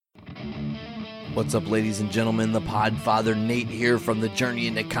What's up, ladies and gentlemen? The Podfather Nate here from the Journey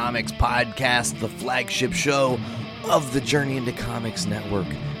into Comics podcast, the flagship show of the Journey into Comics network.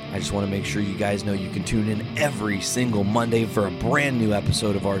 I just want to make sure you guys know you can tune in every single Monday for a brand new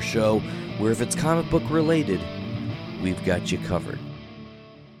episode of our show, where if it's comic book related, we've got you covered.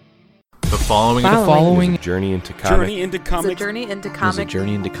 The following is a Journey into Comics. Journey into Comics. Journey into Comics.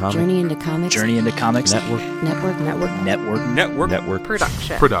 Journey into Comics. Journey into Comics. Journey into Comics. Network.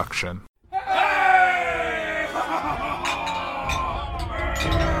 Production.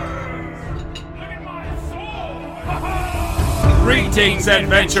 Greetings,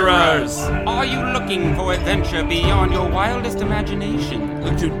 adventurers! Are you looking for adventure beyond your wildest imagination?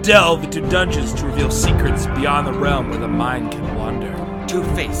 To delve into dungeons to reveal secrets beyond the realm where the mind can wander. To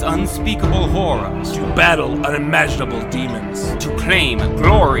face unspeakable horrors? To battle unimaginable demons. To claim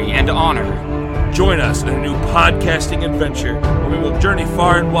glory and honor? Join us in a new podcasting adventure where we will journey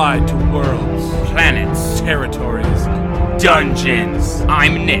far and wide to worlds, Planets. territories, Dungeons.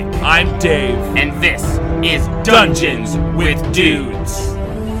 I'm Nick. I'm Dave. And this is Dungeons with Dudes.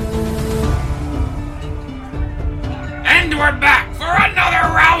 And we're back for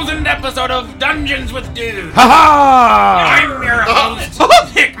another rousing episode of Dungeons with Dudes. Ha I'm your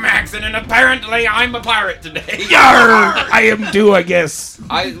host, Nick Maxon, and apparently I'm a pirate today. Yarr! I am due, I guess.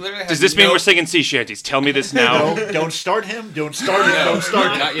 Does this mean we're singing sea shanties? Tell me this now. Don't start him. Don't start him. Don't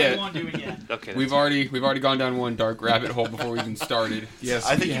start him. Not yet. won't do it yet. Okay. We've already gone down one dark rabbit hole before we even started. Yes,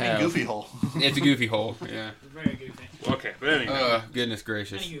 I think you mean Goofy Hole. It's a goofy hole. Yeah. Very goofy. Okay, but anyway. Goodness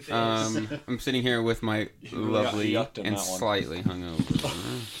gracious. Any goofies. I'm sitting here with my lovely yucked in and that one. slightly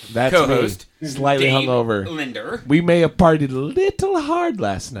hungover That's co-host, me. Slightly Dave hungover. Linder. We may have partied a little hard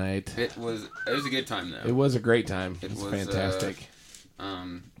last night. It was a good time though. It was a great time. It It was was, fantastic.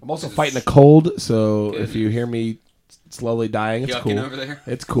 I'm I'm also fighting a cold, so Good. if you hear me slowly dying, it's yucking cool. over there.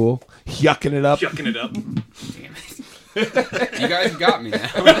 It's cool. Yucking it up. Yucking it up. Damn it. You guys got me now.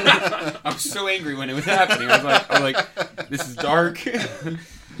 I was so angry when it was happening. I was like, this is dark.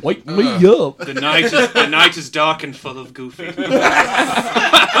 Wake me up. The night is dark and full of goofy.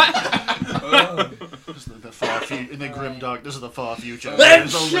 The far future. In the grim dark. This is the far future.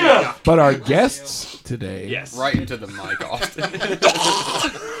 Let's There's only shoot! yuck. But our guests today. Yes. Right into the mic, Austin.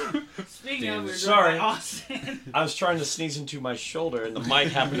 Speaking Damn of, it. we're Sorry. going Austin. I was trying to sneeze into my shoulder, and the mic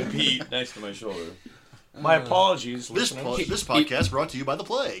happened to be next to my shoulder. My apologies, This listeners. podcast brought to you by the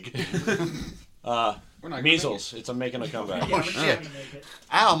plague. We're not Measles. It's making a comeback. Yeah, we're shit. trying to make it.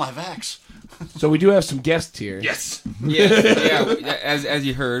 Ow, my vax. So we do have some guests here. Yes. yeah. As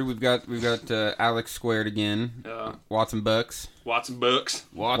you heard, we've got Alex squared again. Watson Bucks. Watson Books.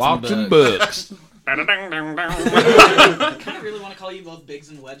 Watching books. I kind of really want to call you both Biggs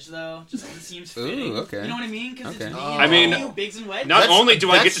and Wedge, though, just because it seems fitting. Ooh, okay. You know what I mean? Because Okay. it's me I and mean, you, Biggs and Wedge. Not That's- only do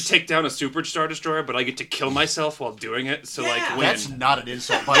I get that's- to take down a Superstar Destroyer, but I get to kill myself while doing it. So, Yeah. win. That's not an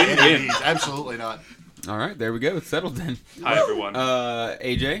insult by any means. Absolutely not. All right, there we go. It's settled then. Hi, everyone.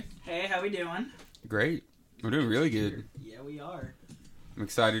 AJ, Hey, how we doing? great. We're doing really good. Yeah, we are. I'm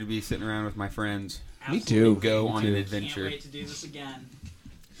excited to be sitting around with my friends. Me too. Go on an too. adventure. Can't wait to do this again.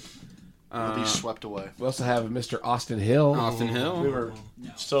 We'll be swept away. We also have Mr. Austin Hill. Austin Hill. We were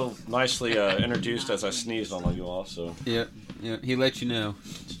No. so nicely introduced as I sneezed on you all, so... Yeah. He let you know.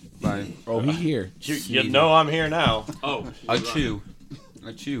 By Oh, he here. You know I'm here now. Oh. a chew.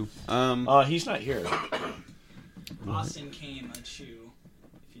 He's not here. Austin came a chew,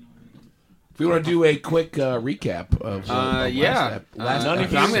 if you know what I mean. If we want to do a quick recap of yeah. last None of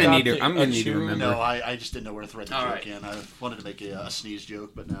episode. you I'm gonna got need to. I'm a gonna need to chew? remember. No, I just didn't know where to thread the All joke right. in. I wanted to make a sneeze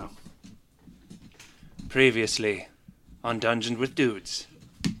joke, but no. Previously on Dungeons with Dudes,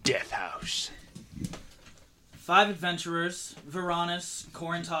 Death House. 5 adventurers, Varanus,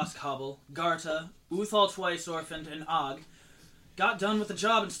 Corintos Cobble, Garta, Uthal Twice Orphaned, and Og, got done with the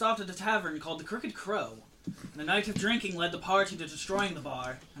job and stopped at a tavern called the Crooked Crow. The night of drinking led the party to destroying the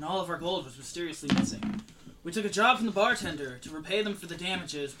bar, and all of our gold was mysteriously missing. We took a job from the bartender to repay them for the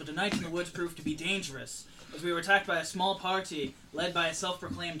damages, but the night in the woods proved to be dangerous, as we were attacked by a small party led by a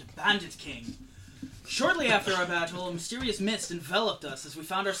self-proclaimed bandit king. Shortly after our battle, a mysterious mist enveloped us as we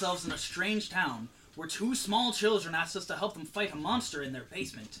found ourselves in a strange town, where 2 small children asked us to help them fight a monster in their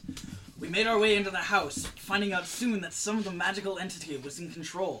basement. We made our way into the house, finding out soon that some of the magical entity was in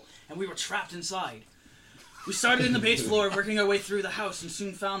control, and we were trapped inside. We started in the base floor, working our way through the house, and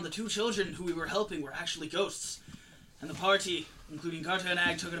soon found the 2 children who we were helping were actually ghosts. And the party, including Garta and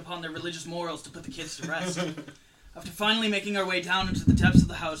Ag, took it upon their religious morals to put the kids to rest. After finally making our way down into the depths of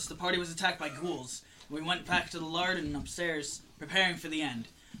the house, the party was attacked by ghouls, and we went back to the larder and upstairs, preparing for the end.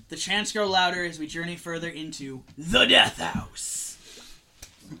 The chants grow louder as we journey further into the Death House.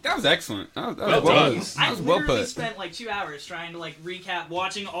 That was excellent. That was Well well, done. that was I well literally put. spent like 2 hours trying to like recap,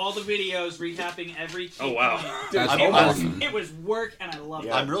 watching all the videos, recapping every key Oh, wow. point. That's I'm- awesome. It was work and I loved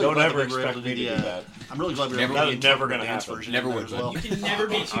Yeah. it. I'm really Don't glad ever that we were able expect to me do to the. do that. I'm really glad we were Never- able to do never the gonna dance happen. version Never in there would, as well. You can never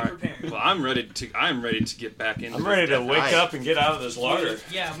be too All right. prepared. Well, I'm ready to get back into I'm ready to this. wake up and get out of this larder.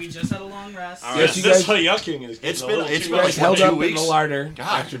 Yeah, we just had a long rest. All Yes, right. you guys- This yucking is It's getting a been- little it's too been You like guys what, held 2 up in weeks? the larder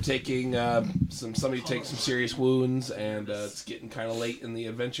God. after taking somebody takes some serious wounds, and it's getting kind of late in the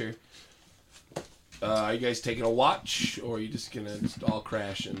adventure. Are you guys taking a watch, or are you just gonna just all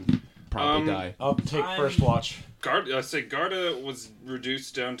crash and probably die? I'll take I'm- first watch. Garda was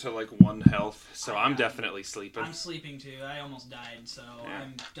reduced down to like 1 health, so I'm definitely sleeping. I'm sleeping too. I almost died, so Yeah.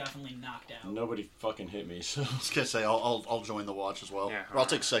 I'm definitely knocked out. Nobody fucking hit me, so. I was gonna say I'll join the watch as well. Yeah, Or I'll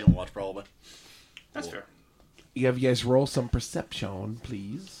take second watch probably. That's fair. You have you guys roll some perception,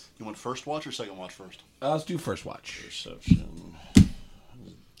 please. You want first watch or second watch first? Let's do first watch. Perception.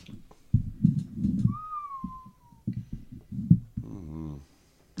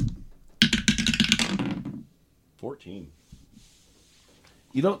 14.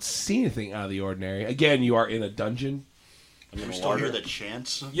 You don't see anything out of the ordinary. Again, you are in a dungeon. I'm in We a still hear larder. the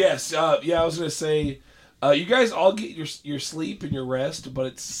chants. Yes, yeah, I was gonna say, you guys all get your sleep and your rest, but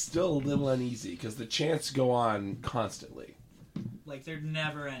it's still a little uneasy because the chants go on constantly. Like they're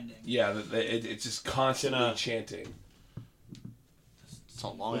never ending. Yeah, it's just constantly Can, chanting. It's a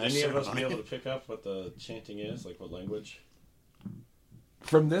long Would ass any of us be ceremony. able to pick up what the chanting is? Like what language?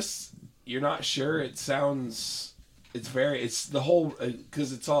 From this, you're not sure. It sounds, it's the whole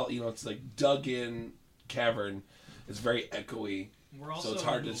because it's all it's like dug in cavern. It's very echoey, We're also so it's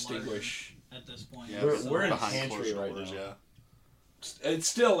hard in to the larder distinguish. at this point. Yeah, We're in behind pantry closed right doors, now. yeah. It's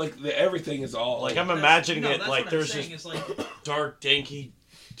still like everything is all Like I'm That's- imagining no, it that's like what I'm there's saying this is like dark, danky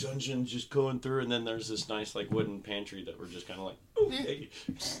dungeon just going through, and then there's this nice like wooden pantry that we're just kind of like, okay,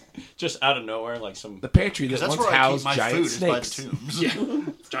 just out of nowhere, like some. the pantry that Because that's once where I keep housed my giant food is by the snakes.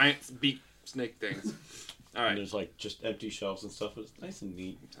 tombs. Giant beak snake things. All And right. there's like just empty shelves and stuff. It's nice and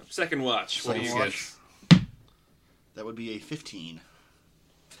neat. Second watch. What do you Second get? watch. That would be a 15.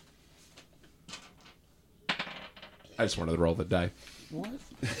 I just wanted to roll the die.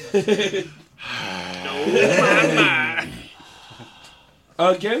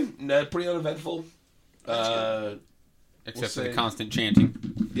 Again, pretty uneventful. Except We'll for the say- constant chanting.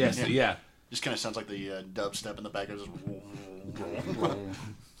 Yes, yeah. Just kind of sounds like the dubstep in the back. Just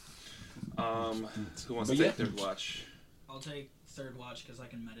Who wants But to yeah. take third watch? I'll take third watch because I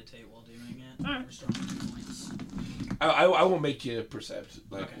can meditate while doing it. Restore my points. I won't make you percept.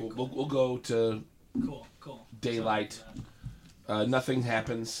 Like Okay, we'll go to Cool. daylight. So, Nothing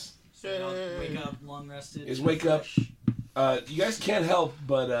happens. so I'll wake up long rested. Is wake up. You guys can't help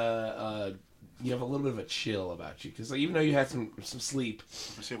but you have a little bit of a chill about you because even though you had some sleep,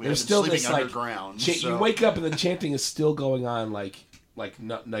 we have been there's still sleeping this like underground. you so wake up and the chanting is still going on no So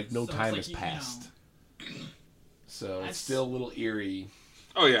it's time like has you know. passed. So it's That's- still a little eerie.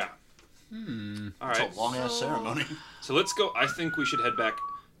 Oh yeah. All it's right. a long ass ceremony. So let's go. I think we should head back.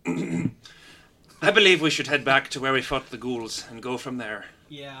 I believe we should head back to where we fought the ghouls and go from there.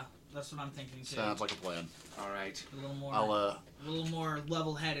 Yeah, that's what I'm thinking too. Sounds like a plan. All right. A little more, I'll a little more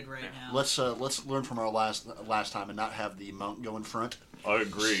level-headed right now. let's learn from our last time and not have the monk go in front. I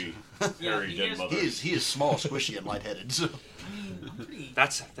agree. Very he good is- mother. He is small, squishy, and lightheaded. So. I mean, I'm pretty.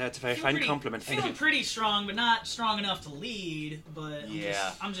 That's a very fine pretty, compliment. Thank feeling you. pretty strong, but not strong enough to lead. But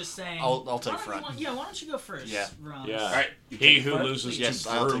Yeah. I'm just saying. I'll take why don't front. why don't you go first? Yeah. Ron? Yeah. All right. He who front? loses Yes, to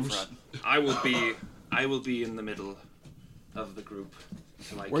I'll take brooms. front. I will be in the middle of the group.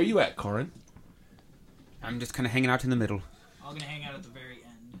 Like, Where are you at, Corin? I'm just kind of hanging out in the middle. I'm gonna hang out at the very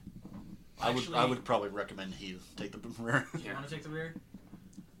end. I would probably recommend he take the rear. You want to take the rear?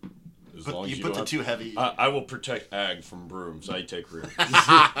 As But long as you you put don't the have- too heavy. I will protect Ag from brooms. I take rear.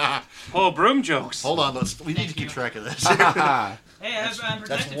 Oh, broom jokes. Hold on, we need Thank to keep you. track of this. Hey, I'm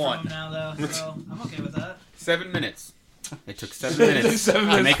protected one. from him now, though, so I'm okay with that. 7 minutes. It took 7 minutes 7 to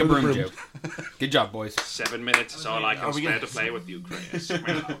minutes make a for the broom broom. joke. Good job, boys. 7 minutes is all I can Are we spare gonna- to play with you, Chris.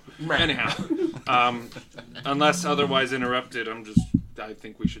 Anyhow, unless otherwise interrupted, I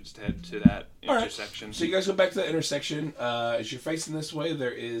think we should head to that All right. intersection. So you guys go back to the intersection. As you're facing this way,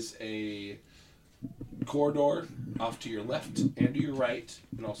 there is a corridor off to your left and to your right,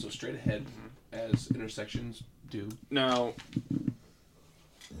 and also straight ahead, as intersections do. Now,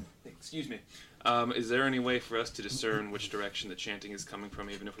 excuse me. Is there any way for us to discern which direction the chanting is coming from,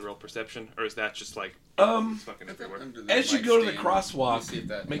 even if we roll perception, or is that just like it's fucking everywhere? As you go to the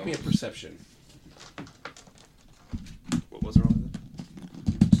crosswalk, make me a perception. What was wrong with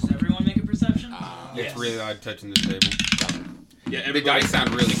it? Does everyone make a perception? It's really odd touching the table. Yeah, The dice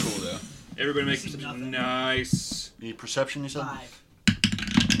sound really cool though. Everybody makes See nothing. nice. Any perception, you said? 5.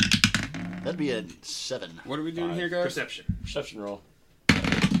 That'd be a 7. What are we doing here, guys? Perception. Perception roll.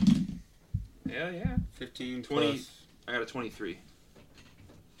 Yeah. 15 20. plus. I got a 23.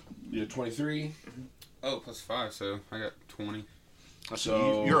 You're 23. Oh, plus 5, so I got 20.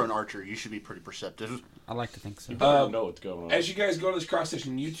 So- You're an archer. You should be pretty perceptive. I like to think so. You better know what's going on. As you guys go to this cross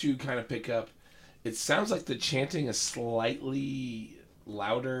section, you two kind of pick up. It sounds like the chanting is slightly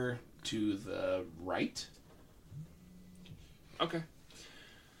louder to the right. Okay.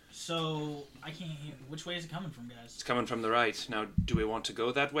 So, I can't hear. Which way is it coming from, guys? It's coming from the right. Now, do we want to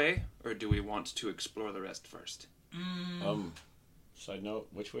go that way, or do we want to explore the rest first? Side note,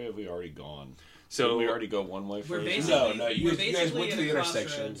 which way have we already gone? So Did we already go one way We're first? basically, No, you we're guys basically went to at the a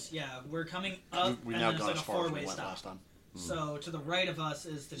intersection. crossroads. Yeah, we're coming up, We've and now then it's gone like a as far as we four-way went stop. last time. So, to the right of us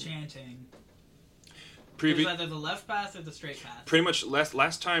is the chanting. Previ- There's either the left path or the straight path. Pretty much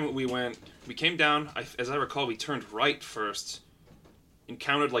last time we came down, as I recall, we turned right first,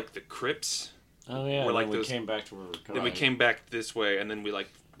 encountered like the crypts, Oh yeah. We're and like then we those- came back to where we're then we came back this way, and then we like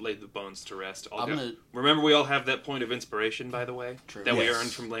laid the bones to rest. I'm gonna- Remember, we all have that point of inspiration, by the way, True. that we Yes.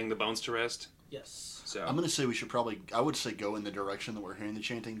 earned from laying the bones to rest. Yes. So I'm going to say we should probably, I would say go in the direction that we're hearing the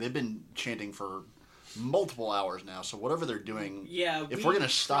chanting. They've been chanting for multiple hours now, so whatever they're doing, Yeah. if we're going to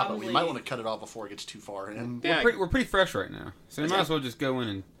stop it, we might want to cut it off before it gets too far. And Yeah. We're pretty fresh right now, so we might as well just go in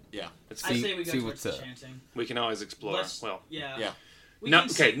and yeah. let's I see. say we go see towards what's the up. chanting. We can always explore. Let's- Well, Yeah. Yeah. We not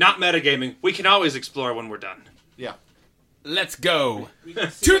can okay. Not metagaming. We can always explore when we're done. Yeah. let's go we can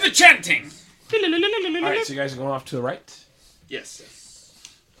see to the chanting. All right, so you guys are going off to the right. Yes.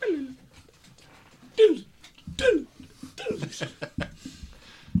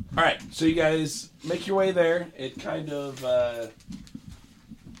 All right, so you guys make your way there. It kind of let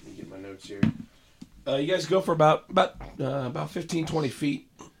me get my notes here. You guys go for about 15, 20 feet,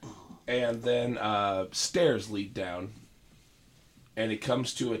 and then stairs lead down, and it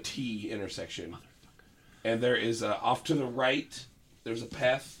comes to a T intersection. And there is off to the right, there's a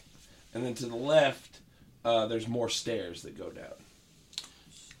path, and then to the left, there's more stairs that go down.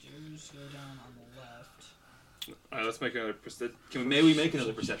 Stairs go down on the left. All right, let's make another. May we make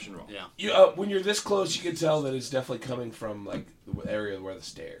another perception roll? Yeah. You, when you're this close, you can tell that it's definitely coming from like the area where the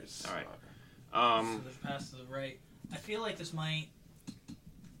stairs. All right. So there's a path to the right. I feel like this might.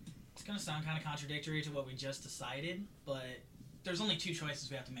 It's gonna sound kind of contradictory to what we just decided, but there's only two choices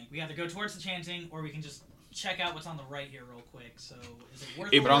we have to make. We either go towards the chanting, or we can just check out what's on the right here real quick. So is it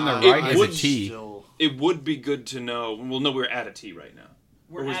worth It- it? But on the It right is a would T. Still, It would be good to know. Well, no, we're at a T right now.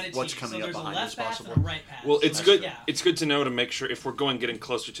 We're Or at a T, what's coming so up there's a behind left us, path and a possibly. right path. Well, So it's that's- good. Yeah. It's good to know to make sure if we're getting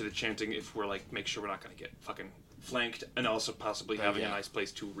closer to the chanting, if we're like make sure we're not going to get fucking flanked, and also possibly having a yeah. nice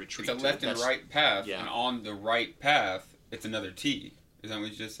place to retreat. It's a to. left and That's- right path, yeah. and on the right path, it's another T. Is that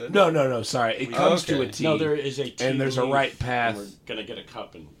what you just said? No. Sorry, it comes to a Okay. T. No, there is a T and there's a leaf, right and path. we're gonna get a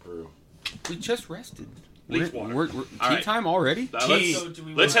cup and brew. We just rested. Leaf We're water. tea All right. time already? Let's So do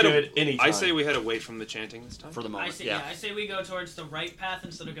we let's want- head. Good anytime. I say we head away from the chanting this time. for the I moment, say, yeah. I say we go towards the right path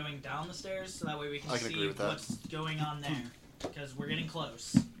instead of going down the stairs, so that way we can I can see agree with that. what's going on there. Because we're getting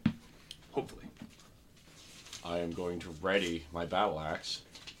close. Hopefully. I am going to ready my battle axe.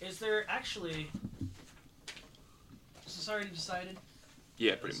 Is there actually? Is this already decided?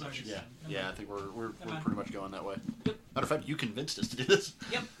 Yeah, pretty It's much. already Yeah, decided. Okay. yeah. I think we're mind. pretty much going that way. Yep. Matter of fact, you convinced us to do this.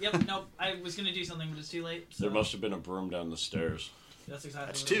 Yep. Nope. I was gonna do something, but it's too late. So There must have been a broom down the stairs. That's exactly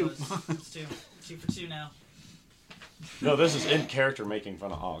That's what two. it was. It's two. 2 for 2 now. No, this is in character making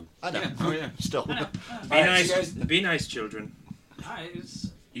fun of Og. I know. Yeah. Oh, yeah. Still. I know. Be All right, nice. so you guys- Be nice, children. Alright,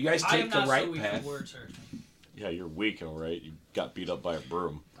 it's. You guys I am take the not right so weak path. for words hurt me. Yeah, you're weak, all right. You got beat up by a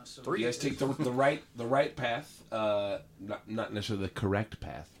broom. Not so You guys take the right path. Not necessarily the correct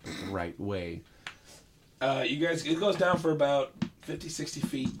path, but the right way. You guys, it goes down for about 50, 60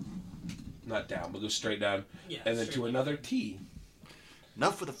 feet. Not down, but goes straight down, Yeah, and then straight to down. another T.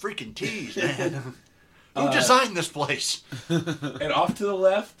 Enough with the freaking T's, man. Who designed this place? And off to the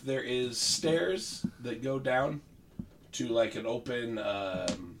left, there is stairs that go down to like an open,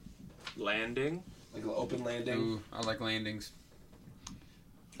 Landing. like an open landing. Ooh, I like landings.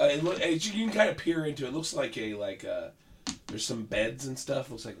 As you can kind of peer into it. It looks like there's some beds and stuff.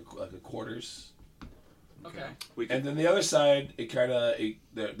 Looks like a quarters. Okay. We can. And then the other side,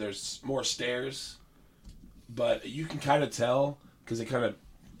 there's more stairs, but you can kind of tell because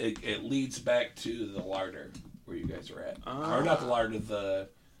it leads back to the larder where you guys are at, or not the larder, the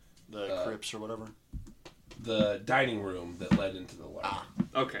Crypts or whatever. dining room that led into the larder.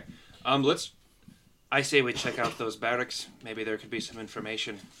 Okay. I say we check out those barracks. Maybe there could be some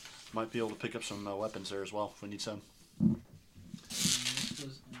information. Might be able to pick up some weapons there as well if we need some.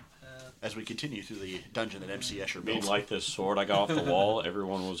 as we continue through the dungeon that MC Escher Being built. like this sword I got off the wall,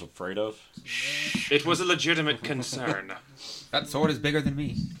 everyone was afraid of. It was a legitimate concern. That sword is bigger than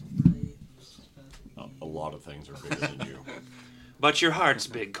me. A lot of things are bigger than you. But your heart's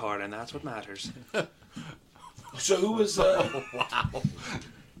big, Corn, and that's what matters. So who was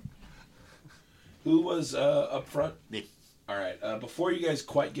who was up front? Me. All right. Before you guys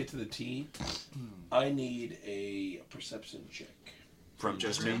quite get to the T, I need a perception check. From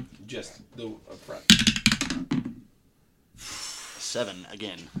just me. Just the up front. 7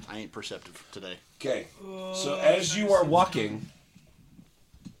 again. I ain't perceptive today. Okay. So as you are walking,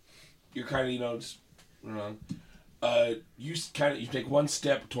 you're kind of just wrong. You take one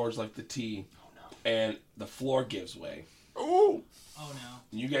step towards like the T, and the floor gives way. Oh! Oh no.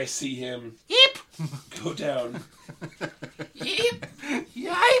 And you guys see him go down. Yip!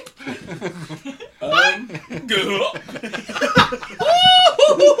 Yipe!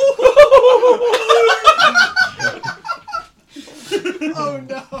 Oh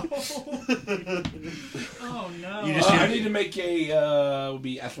no. Oh no. You just I need to make a would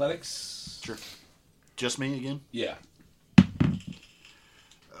be athletics. Sure. Just me again? Yeah.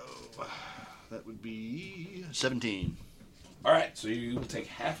 Oh, that would be 17. All right. So you will take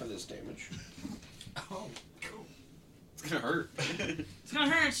half of this damage. Oh, cool. It's gonna hurt. It's gonna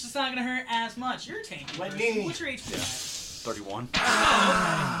hurt. It's just not gonna hurt as much. You're tanky. My person. knee. What's your HP at? 31.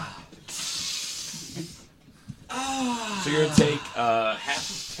 So you're gonna take half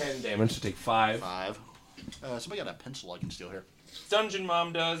of 10 damage. So take 5. 5. Somebody got a pencil I can steal here. Dungeon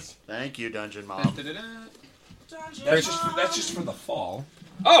Mom does. Thank you, Dungeon Mom. That's just for the fall.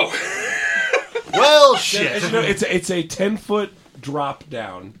 Oh! Well, As shit. you know, it's a 10-foot drop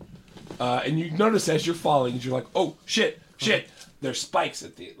down, and you notice as you're falling, you're like, oh shit. There's spikes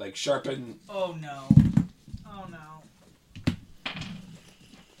at the sharpened. Oh no. Oh no.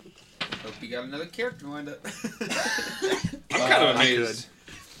 Hope you got another character lined up. I'm kind of amazed.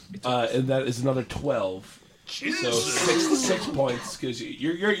 And that is another 12. So 6 points because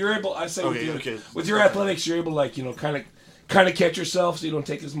you're able. I say with your athletics, you're able to kind of catch yourself so you don't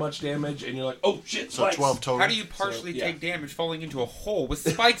take as much damage, and you're like, oh shit, So spikes. 12 total. How do you partially take damage falling into a hole with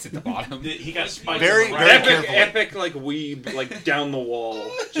spikes at the bottom? He got spiked. Very, in the very right. carefully. Epic weeb down the wall,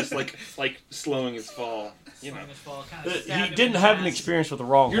 just like slowing his fall. You know. Swing his ball, kinda stab He him in didn't the have an ass. experience with the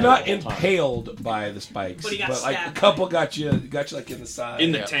wrong. You're hole not the whole time. impaled by the spikes, But he got a stabbed. couple got you like in the side.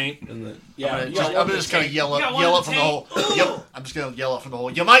 In the taint. In the, I'm yeah, gonna just kind of yell You got up, one yell in up the from the hole. tank. Yep, I'm just gonna yell up from the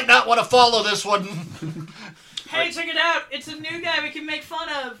hole. You might not want to follow this one. Hey, check it out! It's a new guy we can make fun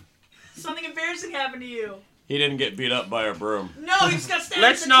of. Something embarrassing happened to you. He didn't get beat up by a broom. No, he just got stabbed.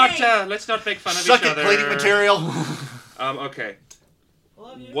 Let's in the not tank. let's not make fun of Suck each it, other. cleaning material. Okay.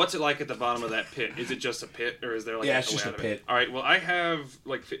 Love you. What's it like at the bottom of that pit? Is it just a pit, or is there like Yeah, a it's just way a out of pit. it? All right. Well, I have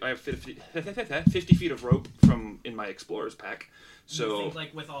 50 feet of rope in my explorer's pack. You So think,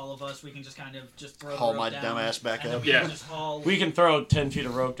 like with all of us, we can just kind of throw Haul the my rope down, dumb ass back and then up. we can Yeah. just haul. We can throw 10 feet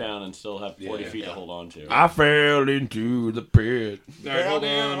of rope down and still have 40 Yeah. feet to hold on to. I fell into the pit. all right, hold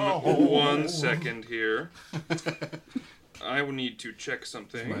Down in a on hole. 1 second here. I will need to check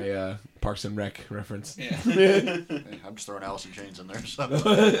something. My Parks and Rec reference. I'm just throwing Alice in Chains in there. So.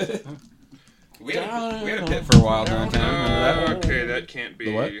 We had a pit for a while downtown. Remember that? Okay, that can't be.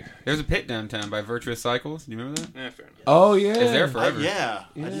 The what? There was a pit downtown by Virtuous Cycles. Do you remember that? Fair enough. Oh yeah, It's there forever. Yeah,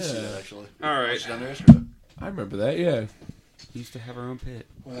 I did see Yeah. that actually. All I right. was down there yesterday. I remember that. Yeah, We used to have our own pit.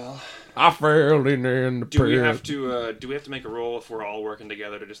 Well, I fell in the do we pit. have to make a roll if we're all working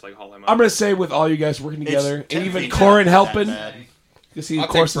together to just haul him up? I'm gonna say with all you guys working It's together, 10 and even feet Corin down, helping, not that because he I'll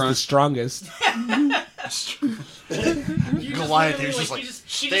of course take is the front. strongest. Goliath, he was just like he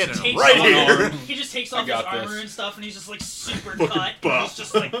standing takes right off- here. He just takes off his got armor this. and stuff, and he's just like super cut. And he's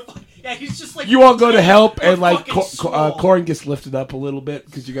just like, yeah, he's just like. You all go to help, We're and like fucking swole. Corin gets lifted up a little bit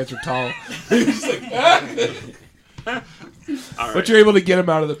because you guys are tall. He's like, All right. but you're able to get him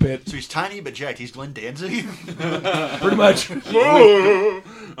out of the pit, So he's tiny but jacked. He's Glenn Danzig. pretty much.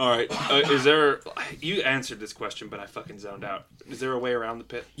 All right. Is there? You answered this question, but I fucking zoned out. Is there a way around the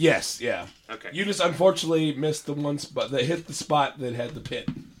pit? Yes, yeah. Okay. You just unfortunately missed the one spot that hit the spot that had the pit.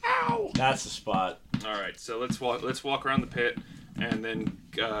 That's the spot. All right. So let's walk around the pit, and then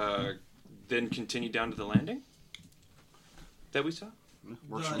continue down to the landing that we saw.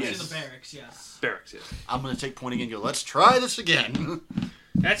 Works for To me. Yes. the barracks, yes. Barracks. Yes. I'm gonna take point again. And go. Let's try this again.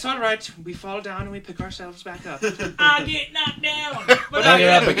 That's all right. We fall down and we pick ourselves back up. I get knocked down, but Knock I it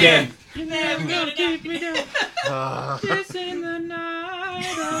up again. You're never gonna knock me down. This in the night.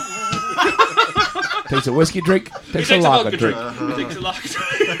 Takes a whiskey drink. Takes a lager drink. Takes a lager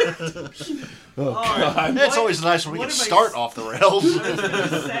drink. God. It's always nice when we what can if I start s- off the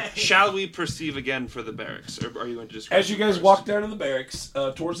rails. Shall we perceive again for the barracks, or are you going to just? As you guys walk down to the barracks,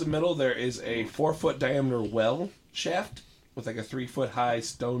 towards the middle there is a 4-foot diameter well shaft with like a 3-foot high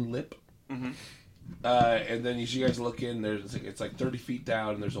stone lip. Mm-hmm. And then as you guys look in, it's like 30 feet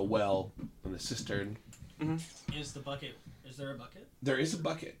down, and there's a well and a cistern. Is there a bucket? There is a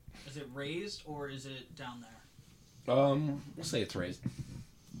bucket. Is it raised or is it down there? We'll say it's raised.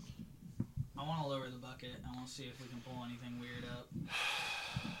 I want to lower the bucket. I want to see if we can pull anything weird up.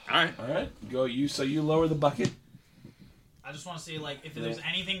 All right. Go. So you lower the bucket. I just want to see like if there's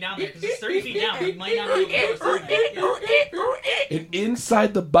anything down there because it's 30 feet down. We might not be able to go down there. And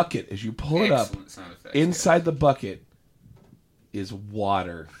inside the bucket, as you pull it up, Excellent sound effects, inside the bucket is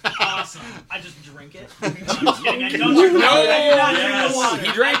water. Awesome. I just drink it. I'm just kidding. I don't drink water. I do not drink the water.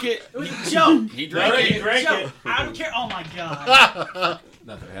 He drank it. It was a joke. He drank it. Joke. I don't care. Oh my god.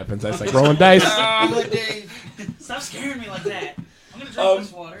 Nothing happens. That's like rolling dice. Stop scaring me like that. I'm gonna drink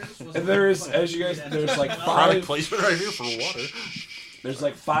this water. This wasn't And there is, fucking as you guys, good. there's like Product 5. placement right here for water. There's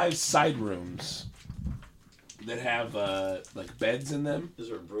like 5 side rooms that have like beds in them. Is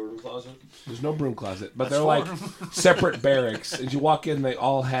there a broom closet? There's no broom closet, but That's they're like fun. separate barracks. As you walk in, they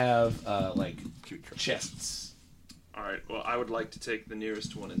all have like chests. All right. Well, I would like to take the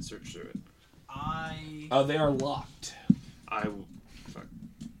nearest one and search through it. They are locked. Fuck.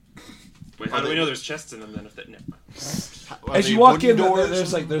 Wait, how do we know there's chests in them then? If that no. As you walk in,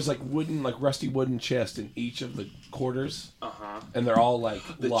 there's like wooden, like rusty wooden chests in each of the quarters, and they're all like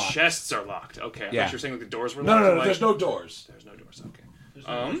The locked. chests are locked. Okay. I Yeah. thought you were saying like the doors were No, locked. no, no. Like, There's no doors. There's no doors. Okay. There's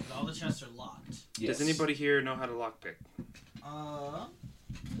no doors, but all the chests are locked. Yes. Does anybody here know how to lockpick?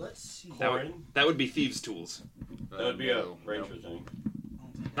 Let's see. That would be thieves' tools. That would be a ranger thing.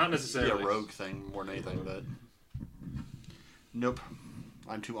 Not Be necessarily. a rogue thing more than anything, but nope.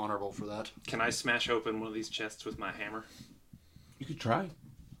 I'm too honorable for that. Can I smash open one of these chests with my hammer? You could try.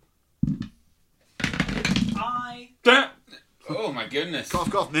 Oh my goodness. Cough,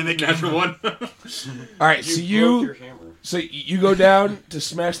 cough, mimic. Natural one. All right, so broke you your hammer. you go down to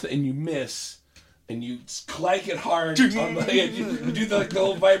smash and you miss, and you clank it hard. On the, you do the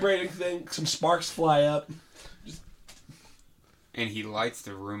little vibrating thing. Some sparks fly up. And he lights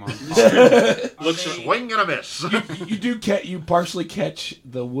the room on fire. Swing and a miss. You partially catch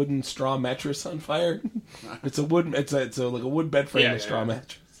the wooden straw mattress on fire. It's a wooden. It's a like a wood bed frame Yeah, with straw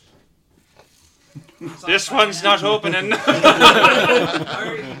mattress. This one's not opening. Describe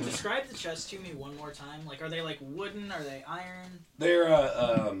the chests to me one more time. Like, are they like wooden? Are they iron?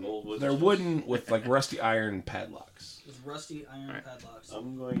 They're wooden with like rusty iron padlocks. With rusty iron padlocks.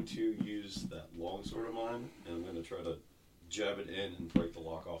 I'm going to use that long sword of mine, and I'm going to try to jab it in and break the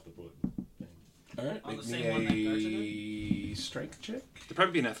lock off the wood. All right, On the make same one that me a strength check. It'd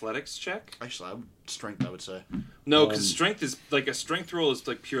probably be an athletics check. Actually, strength, I would say. No, because strength is like a strength roll is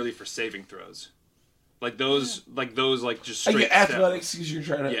like purely for saving throws. Like those just straight. Yeah, athletics because you're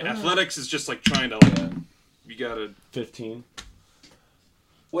trying to. Yeah, athletics is just like trying to like. You gotta. 15.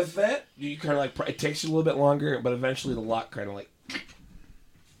 With that, you kind of like it takes you a little bit longer, but eventually the lock kind of like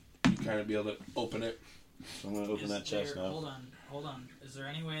you kind of be able to open it. So I'm going to open that chest now. Hold on. Is there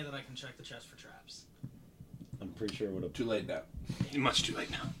any way that I can check the chest for traps? I'm pretty sure it would have. Too late now. Much too late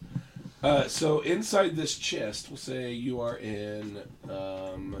now. So inside this chest, we'll say you are in.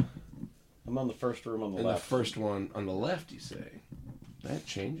 I'm on the first room on the in left. the first one on the left, you say. That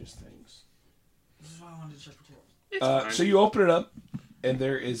changes things. This is why I wanted to check for traps. So you open it up, and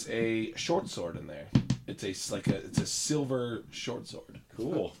there is a short sword in there. It's a silver short sword.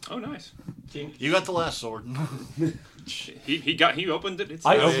 Cool. Oh, nice. You got the last sword. He opened it. It's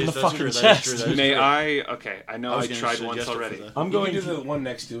I nice. opened the That's fucking true, that is chest. true, that is May true. I? Okay, I know I was gonna tried suggest once it for already. that. I'm You going can do to. the one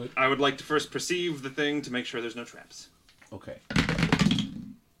next to it. I would like to first perceive the thing to make sure there's no traps. Okay.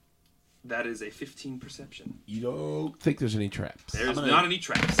 That is a 15 perception. You don't think there's any traps. There's gonna- not any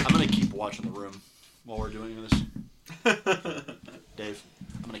traps. I'm going to keep watching the room while we're doing this. Dave,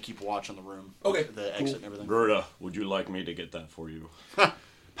 I'm going to keep watching the room. Okay, The exit and everything. Gerda, would you like me to get that for you?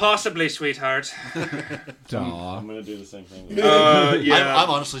 Possibly, sweetheart. I'm going to do the same thing. Yeah, I'm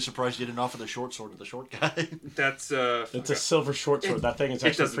honestly surprised you didn't offer the short sword to the short guy. that's It's a silver short sword. That thing is it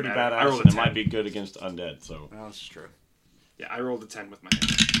actually doesn't pretty matter. I badass, rolled and a it might 10. be good against undead. So Well, this is true. Yeah, I rolled a 10 with my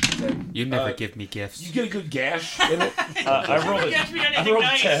hand. You never give me gifts. You get a good gash in it. I rolled You asked me I anything rolled a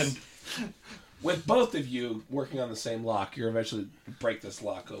nice. 10. With both of you working on the same lock, you're eventually break this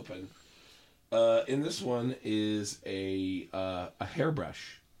lock open. In this one is a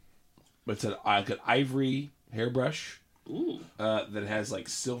hairbrush, but it's like an ivory hairbrush Ooh. that has like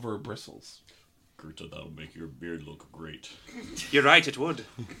silver bristles. Gerda, that'll make your beard look great. You're right, it would.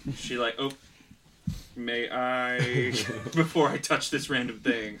 She like May I, before I touch this random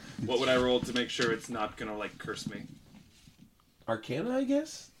thing, what would I roll to make sure it's not gonna like curse me? Arcana, I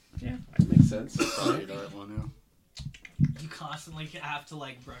guess. Yeah. That makes sense. All right, one, You constantly have to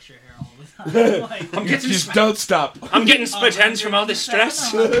like brush your hair all the time. Like, I'm getting Just don't stop. I'm getting split ends from all this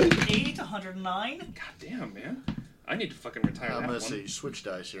stress. 108, 109. God damn, man. I need to fucking retire I'm that gonna one. say switch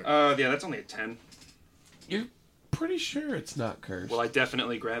dice here. Yeah, that's only a 10. You're pretty sure it's not cursed. Well, I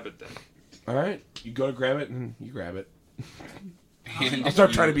definitely grab it then. All right, you go to grab it and you grab it. And I'll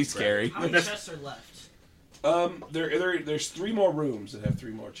start trying to be scary. How many chests are left? There's 3 more rooms that have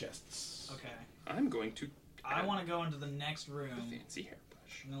 3 more chests. Okay. I'm going to I want to go into the next room. fancy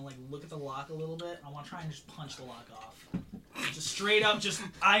hairbrush. I'm gonna like look at the lock a little bit. I want to try and just punch the lock off. Just straight up, just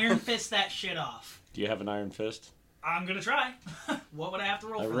iron fist that shit off. Do you have an iron fist? I'm gonna try. What would I have to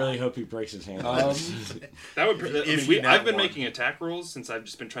roll I for really that? hope he breaks his hand. That would. If you I've been nat one. making attack rolls since I've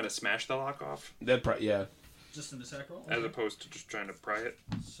just been trying to smash the lock off, Yeah. Just an attack roll? as Okay. opposed to just trying to pry it.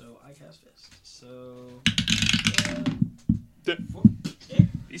 So I cast fist. So.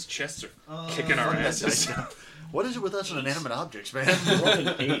 These chests are kicking our asses. What is it with us and inanimate objects, man? Rolled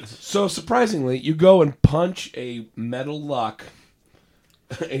an 8. So surprisingly, you go and punch a metal lock,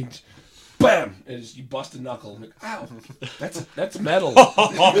 and bam! And you bust a knuckle. Like, ow! That's metal.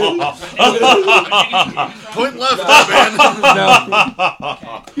 Point left, man.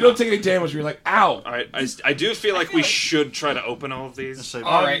 No, you don't take any damage. You're like, ow! All right, I do feel like we should try to open all of these. Say,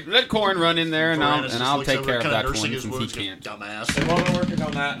 All right, let Corin run in there, and Varanus just I'll looks take over, care of kinda that nursing one his since he wounds, can't. Dumbass. While we're working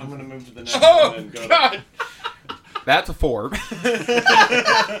on that, I'm going to move to the next Oh, one and go God! That's a 4.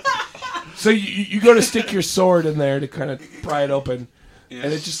 So you go to stick your sword in there to kind of pry it open,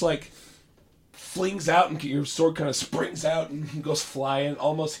 and it just like flings out, and your sword kind of springs out and goes flying,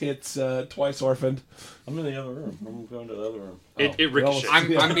 almost hits Twice Orphaned. I'm in the other room. I'm going to the other room. It ricochets.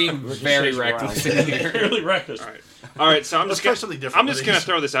 I'm being very reckless in here. Really reckless. All right, so I'm Let's just try gonna, something different. I'm just gonna please.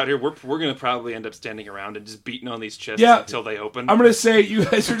 throw this out here. We're gonna probably end up standing around and just beating on these chests Yeah. until they open. I'm gonna say you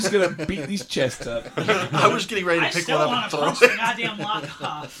guys are just gonna beat these chests up. I was getting ready to I pick still one up want and to throw punch the it. goddamn lock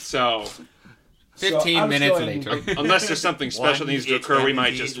off. So 15 I'll just minutes go ahead later. unless there's something special that needs to occur, we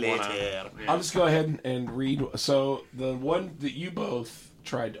might just wanna. I'll just go ahead and read. So the one that you both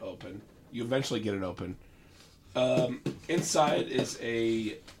tried to open, you eventually get it open. Inside is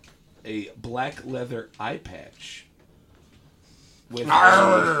a black leather eye patch with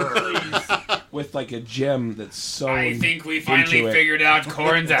with like a gem that's sewn. I think we into finally it. figured out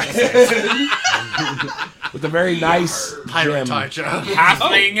Corin's access. with a very nice Pirate gem. Tycho.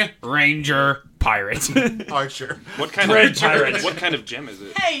 Halfling Ranger Pirate. Archer. What kind Dread of pirates. What kind of gem is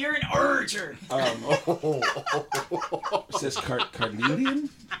it? Hey, you're an archer. It says carnelian.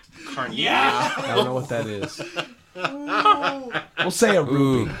 Carnelian. I don't know what that is. We'll say a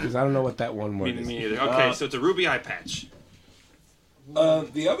ruby because I don't know what that one Me is. neither. Okay, so it's a ruby eye patch.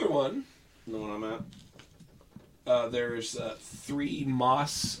 The other one. The one I'm at. There's 3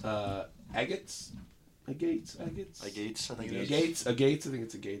 moss agates. Agates. I think it is. Agates. I think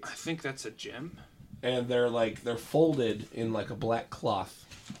it's agates. I think that's a gem. And they're folded in like a black cloth.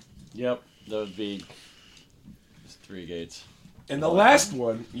 Yep, that would be 3 gates. And the last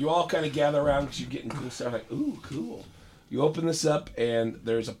one, you all kind of gather around because you're getting cool stuff. Like, ooh, cool. You open this up and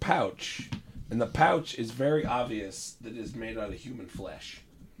there's a pouch, and the pouch is very obvious that it is made out of human flesh.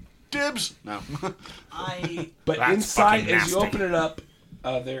 Dibs. No. But That's inside, fucking as you nasty. open it up,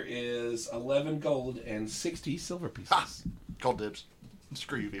 there is 11 gold and 60 silver pieces. Ha! Called dibs.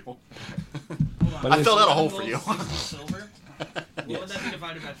 Screw you, people. But I it's- filled out a hole for you. Silver. What would that be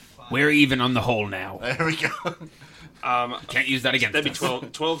divided by 5? We're even on the whole now. There we go. Can't use that against That'd be us.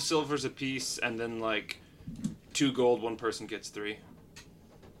 12 silvers a piece, and then like 2 gold. One person gets 3.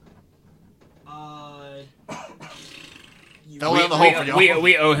 Fell down the hole for y'all.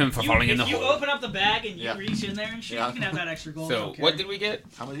 We owe him for falling in the If you hole. open up the bag and you Yeah. reach in there and shit, Yeah. you can have that extra gold. So, okay. what did we get?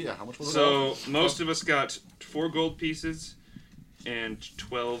 How much was it? So most of us got 4 gold pieces and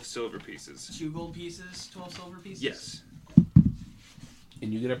 12 silver pieces. 2 gold pieces, 12 silver pieces? Yes,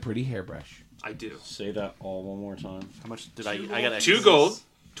 And you get a pretty hairbrush. I do. Say that all one more time. How much did I Two got? 2 gold,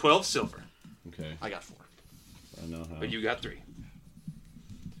 12 silver, Okay, I got 4. I know how. but you got 3.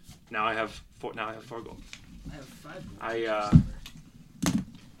 Now I have 4. Now I have 4 gold. I have 5 gold.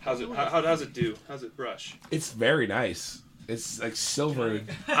 How's it? How does it do? How's it brush? It's very nice. It's like silver.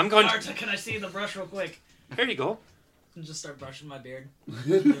 I'm going. Arta, can I see the brush real quick? Here you go. And just start brushing my beard.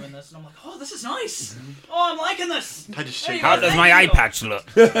 Doing this, and I'm like, oh, this is nice. Oh, I'm liking this. I just Hey, shake. How does my eye patch look?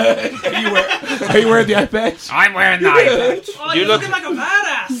 Are you wearing the eye patch? I'm wearing the eye patch. Oh, You you're look- looking like a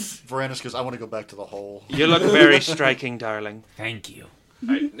badass. Varanus goes, I want to go back to the hole. You look very striking, darling. Thank you.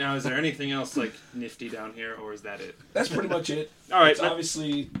 Alright, now, is there anything else like nifty down here, or is that it? That's pretty much it. All right. It's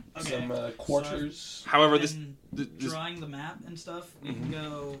obviously Okay, some quarters. However, this And this drawing the map and stuff, we can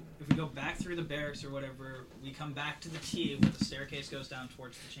go if we go back through the barracks or whatever, we come back to the T where the staircase goes down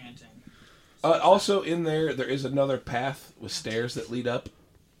towards the chanting. Also, in there is another path with stairs that lead up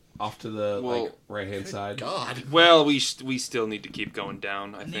off to the right-hand side. God. well, we still need to keep going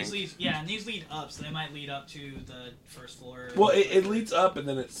down. I And think. these lead up, so they might lead up to the first floor. Well, it leads up and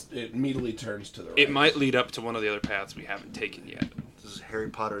then it immediately turns to the right. It might lead up to one of the other paths we haven't taken yet. This is Harry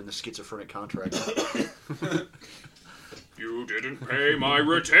Potter and the schizophrenic contract. You didn't pay my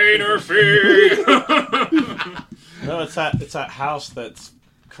retainer fee. No, it's that house that's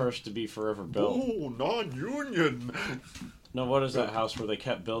cursed to be forever built. Oh, non-union. No, what is that house where they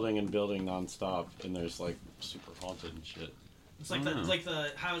kept building and building nonstop, and there's like super haunted and shit? It's like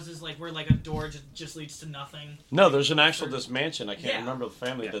the houses like where like a door just leads to nothing. No, there's an actual this mansion. I can't Yeah. remember the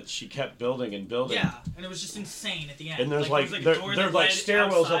family Yeah. that she kept building and building. Yeah, and it was just insane at the end. And there's there was, like a door there's that like led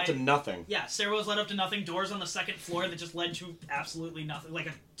stairwells up to outside. nothing. Yeah, stairwells led up to nothing. Doors on the second floor that just led to absolutely nothing, like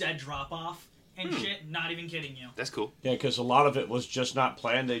a dead drop off and shit. Not even kidding you. That's cool. Yeah, because a lot of it was just not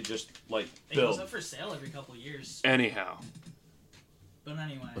planned. They just like It goes build. up for sale every couple of years. Anyhow, But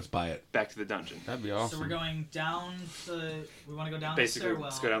anyway, Let's buy it. back to the dungeon. That'd be so awesome. we're going down the. We want to go down Basically, the stairwell.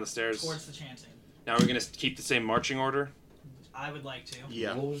 let's go down the stairs. towards the chanting. Now we're gonna keep the same marching order. I would like to.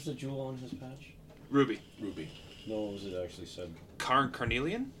 Yeah. What was the jewel on his patch? Ruby, Ruby. No, what was it actually said?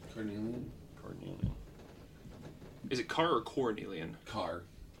 Carnelian. Carnelian. Carnelian. Is it Car or Cornelian? Car.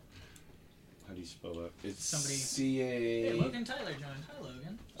 How do you spell that? It's Somebody- C-A... Hey, Logan Tyler joined. Hi,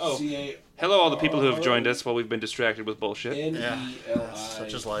 Logan. Oh. C-A... Hello, all the people who have joined us while we've been distracted with bullshit. N-E-L-I...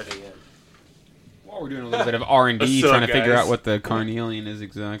 Such is life. While we're doing a little bit of R&D, What's up, trying to figure guys? out what the carnelian is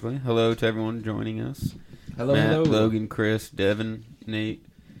exactly. Hello to everyone joining us. Hello, Matt, hello. Logan, Chris, Devin, Nate.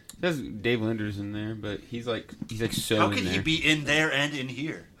 There's Dave Linder's in there, but he's like so How in can there. he be in there and in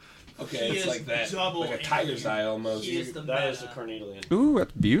here? Okay, He it's is like that. double Like a in tiger's here. eye almost. He is the That meta. is the Carnelian. Ooh,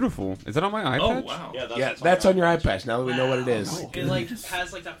 that's beautiful. Is that on my Oh iPad? wow. Yeah, Yeah, that's on your iPad. Now that we know what it Wow. is. It like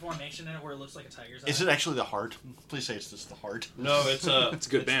has like that formation in it where it looks like a tiger's eye. Is it actually the heart? Please say it's just the heart. No, it's It's a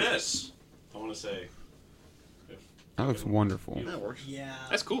good band. This. I want to say. That looks wonderful. That works. Yeah.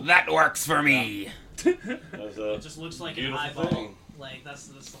 That's cool. That works for me. As a It just looks like an beautiful eyeball. thing. Like that's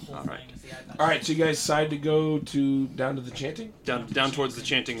the whole All thing. right. Is the iPad. All right, so you guys decide to go down to the chanting? Down towards the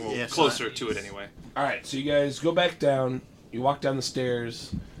chanting, well, Yes, closer to it anyway. All right, so you guys go back down. You walk down the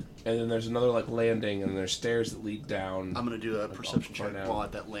stairs, and then there's another like landing, and there's stairs that lead down. I'm going to do a perception far check down. while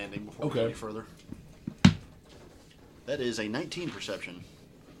at that landing before we Okay. go any further. That is a 19 perception.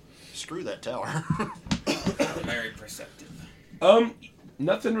 Screw that tower. Very perceptive.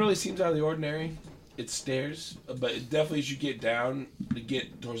 Nothing really seems out of the ordinary. It's stairs, but it definitely as you get down to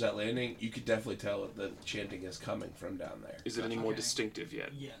get towards that landing, you could definitely tell that the chanting is coming from down there. Is it any more Okay. distinctive yet?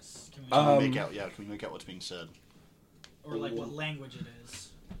 Yes. Can we, Can we Um, make out? Yeah, can we make out what's being said? or like what language it is.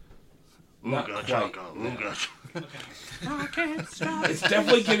 Not Ooga quite. chaka, ooga. Okay. It's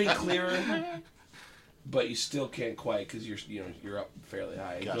definitely getting clearer, but you still can't quite because you're up fairly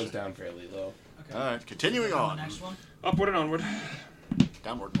high. It Gotcha. goes down fairly low. Okay. All right, continuing The on. next one. Upward and onward.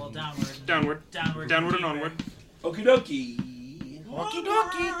 Downward. Well, downward. Downward. Downward. Downward and deeper. onward. Okie dokie. Walkie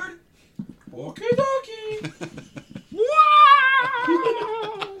dokie. Okie dokie.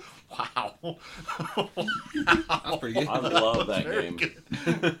 Wow. That's pretty good. I love that Very game. good.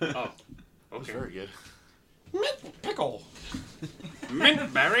 Oh. That's Okay. very good. Pickle.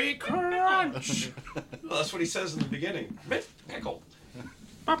 Mint berry crunch. Well, that's what he says in the beginning. Pickle.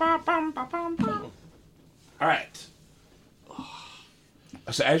 All right.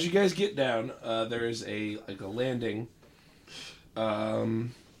 So as you guys get down, there is a landing,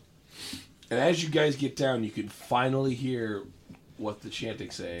 and as you guys get down, you can finally hear what the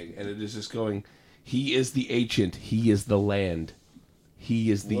chanting's saying, and it is just going, "He is the ancient. He is the land.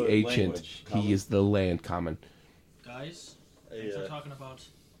 He is the What ancient. language? Common? He is the land." Common. Guys, Hey, we're talking about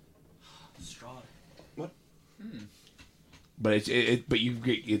Strahd. But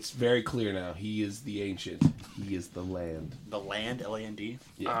it's very clear now. He is the ancient. He is the land. The land, L-A-N-D.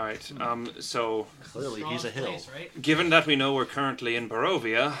 Yeah. All right. So, Clearly, he's a Strahd's hill. place, right? given that we know we're currently in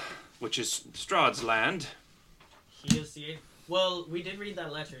Barovia, which is Strahd's land, He is the. Well, we did read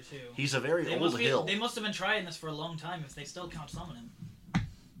that letter too. He's a very old hill. They must have been trying this for a long time if they still can't summon him.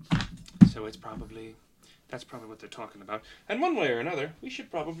 so that's probably what they're talking about. And one way or another, we should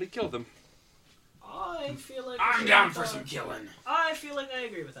probably kill them. I feel like I'm down for some killing. I feel like I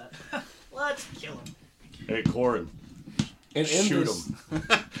agree with that. Let's kill him. Hey, Corin. And in Shoot this, him.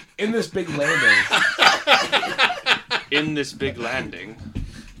 in this big landing, In this big landing,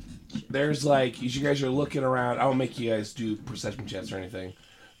 there's like, as you guys are looking around, I won't make you guys do perception checks or anything,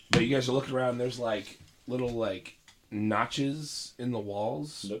 but you guys are looking around, there's like little like notches in the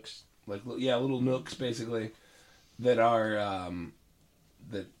walls. Nooks. Like, yeah, little nooks basically that are,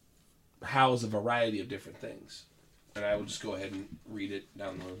 that house a variety of different things. And I will just go ahead and read it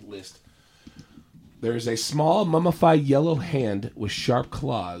down the list. There is a small mummified yellow hand with sharp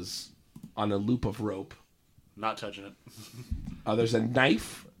claws on a loop of rope. Not touching it. There's a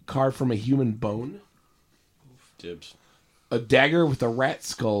knife carved from a human bone. Dibs. A dagger with a rat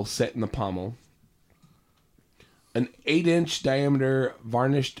skull set in the pommel. An 8-inch diameter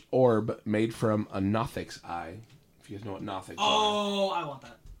varnished orb made from a Nothic's eye. If you guys know what Nothics are. Oh, I want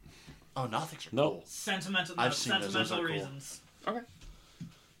that. Oh, Nothics are Nope. cool. Sentimental, I've seen those. Those sentimental are cool. reasons. Okay.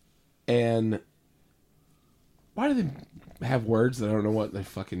 And why do they have words that I don't know what they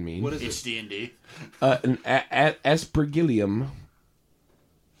fucking mean? What is It's it? D&D. An aspergillium.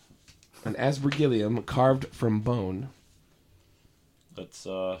 An aspergillium carved from bone. That's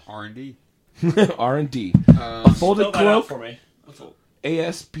R&D. R&D. A folded spell that out cloak. for me.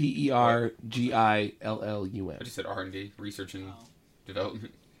 ASPERGILLUM. I just said R&D, research and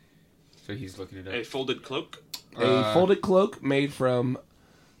development. So he's looking it up. A folded cloak. A folded cloak made from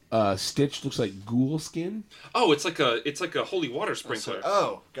stitched, looks like ghoul skin. Oh, it's like a holy water sprinkler.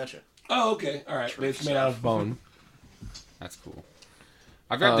 Oh, gotcha. Oh, okay. All right. But it's made out of bone. That's cool.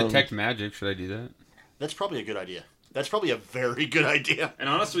 I've got detect magic. Should I do that? That's probably a good idea. That's probably a very good idea. And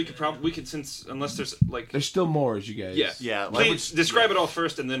honestly, we could since unless there's like There's still more, as you guys. yeah Yeah, I Please would- describe it all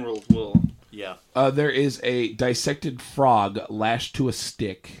first, and then we'll. Yeah. There is a dissected frog lashed to a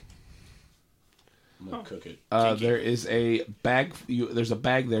stick. I'm gonna cook it. There is a bag. There's a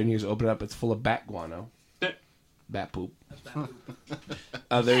bag there, and you just open it up. It's full of bat guano. Bat poop.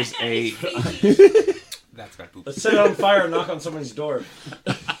 There's a. That's bad poop. Let's set it on fire and knock on someone's door.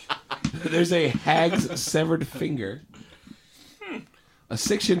 There's a hag's severed finger. A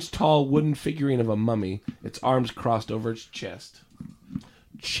 6-inch tall wooden figurine of a mummy. Its arms crossed over its chest.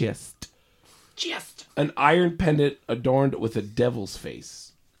 Chest. An iron pendant adorned with a devil's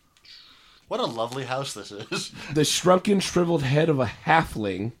face. What a lovely house this is. The shrunken, shriveled head of a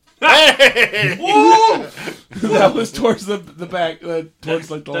halfling. Hey! That was towards the back,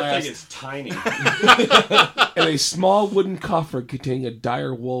 towards like the That last. thing is tiny. And a small wooden coffer containing a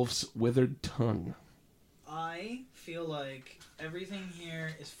dire wolf's withered tongue. I feel like everything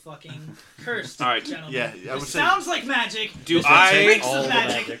here is fucking cursed, All right. gentlemen. Yeah, I would It say- sounds like magic. Do It I- reeks all of the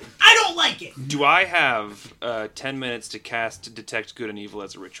magic. magic. I don't like it. Do I have 10 minutes to cast Detect Good and Evil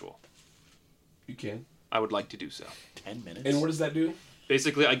as a ritual? You can. I would like to do so. 10 minutes? And what does that do?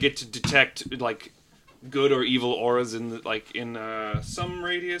 Basically, I get to detect like good or evil auras in some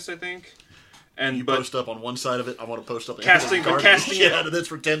radius, I think. And You but post up on one side of it, I want to post up Casting- guard casting shit it- out of this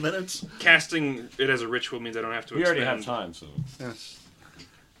for 10 minutes. casting it as a ritual means I don't have to. We already expend- have time, so Yes. I 10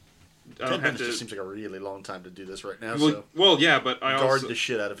 don't have minutes to. just seems like a really long time to do this right now, well, so well, yeah, but I guard also the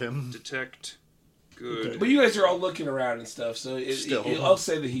shit out of him. detect good. But you guys are all looking around and stuff, so Still. I'll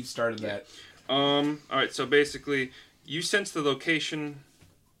say that he started that. All right. So basically, you sense the location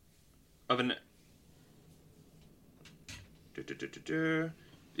of an.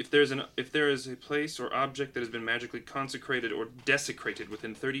 If there is a place or object that has been magically consecrated or desecrated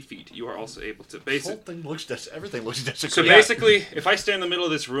within 30 feet, you are also able to This whole thing looks everything looks So desecrated. basically, if I stand in the middle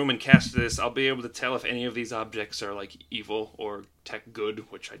of this room and cast this, I'll be able to tell if any of these objects are like evil or tech good,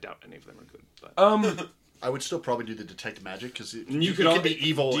 which I doubt any of them are good. But I would still probably do the detect magic because you could all be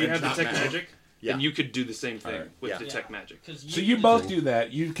evil Do you and have not detect magic. magic? Yeah. And you could do the same thing Alright. with Yeah. detect magic. So you both do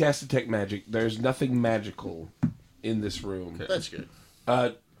that. You cast detect magic. There's nothing magical in this room. That's good.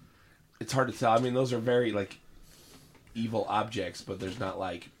 It's hard to tell. I mean, those are very like evil objects, but there's not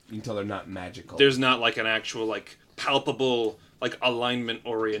like you can tell they're not magical. There's not like an actual like palpable like alignment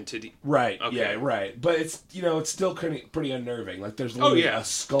oriented. right. Okay. Yeah. Right. But it's it's still pretty unnerving. Like there's literally yeah. a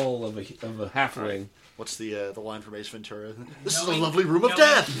skull of a halfling. What's the line from Ace Ventura? This is a Knowing- lovely room of knowing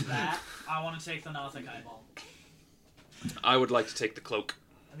death. That, I want to take the Nothic eyeball. I would like to take the cloak.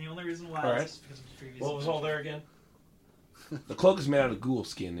 And the only reason why Alright. is because of the previous. what was all there again? The cloak is made out of ghoul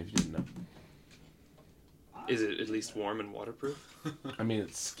skin. If you didn't know. Is it at least warm and waterproof? I mean,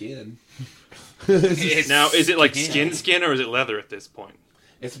 it's skin. Now, is it like skin or is it leather at this point?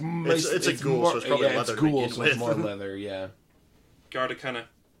 It's a ghoul, so it's probably leather to ghoul, begin so it's with. more leather. Yeah. Garda kind of.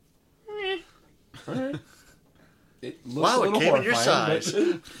 All right. It looks Wow, a it little came in your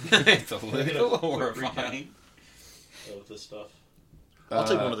horrifying, but- It's a little horrifying. With this stuff. I'll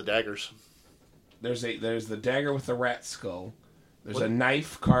take one of the daggers. There's the dagger with the rat skull. There's a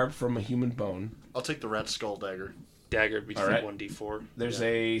knife carved from a human bone. I'll take the rat skull dagger. dagger would be All right. 1d4. There's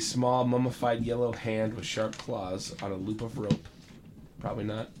a small mummified yellow hand with sharp claws on a loop of rope. Probably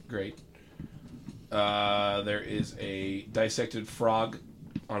not great. There is a dissected frog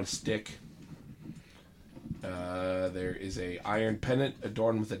on a stick. There is a iron pendant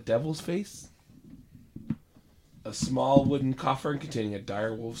adorned with a devil's face. A small wooden coffer containing a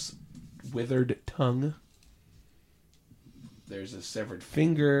direwolf's withered tongue. There's a severed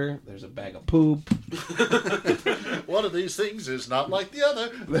finger. There's a bag of poop. One of these things is not like the other.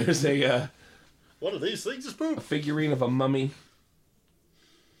 There's a One of these things is poop. figurine of a mummy.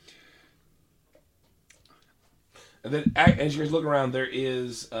 And then, as you guys look around,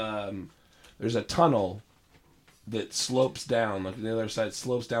 there's a tunnel that slopes down. Like on the other side,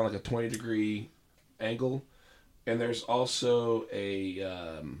 slopes down like a 20-degree angle, and there's also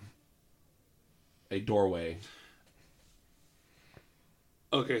a doorway.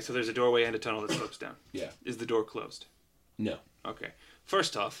 Okay, so there's a doorway and a tunnel that slopes down. Yeah. Is the door closed? No. Okay.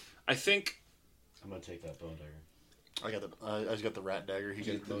 First off, I think... I'm gonna take that bone dagger. I just got the rat dagger. He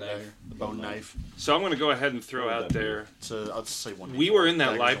got the the bone knife. dagger. The bone knife. So I'm going to go ahead and throw out there... So I'll just say 1d4. We were in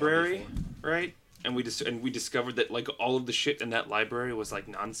that Dagger's library, 1d4. right? And we discovered that like all of the shit in that library was like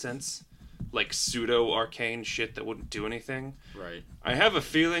nonsense. Like pseudo arcane shit that wouldn't do anything. Right. I have a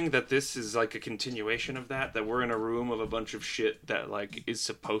feeling that this is like a continuation of that we're in a room of a bunch of shit that like is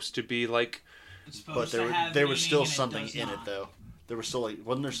supposed to be like It's But supposed to have there was meaning still and something does in it not. though. There was still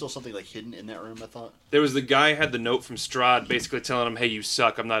wasn't there still something like hidden in that room? I thought. there was the guy had the note from Strahd basically telling him, "Hey, you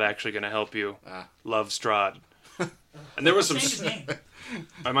suck. I'm not actually going to help you. Love Strahd." And there was some. Say his name.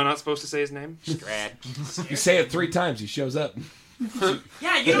 Am I not supposed to say his name? You say it 3 times, he shows up.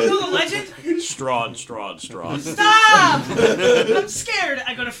 Yeah, you don't know the legend? Strahd. Stop! I'm scared.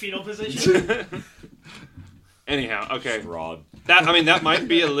 I go to fetal position. Anyhow, okay. Strahd. That might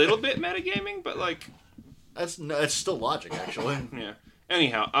be a little bit metagaming, but like, It's still logic actually. yeah.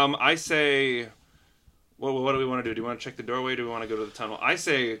 Anyhow, I say, what do we want to do? Do we want to check the doorway? Or do we want to go to the tunnel? I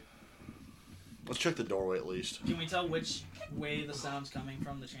say, Let's check the doorway at least. Can we tell which way the sound's coming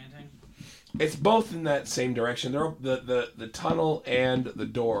from the chanting? It's both in that same direction. They're the tunnel and the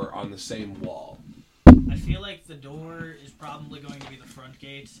door on the same wall. I feel like the door is probably going to be the front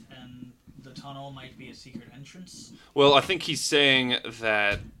gate, and the tunnel might be a secret entrance. well, I think he's saying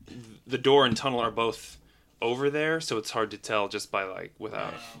that the door and tunnel are both over there, so it's hard to tell just by like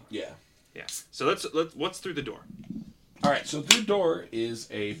without. Yeah. Yeah. So let's what's through the door? All right. So through the door is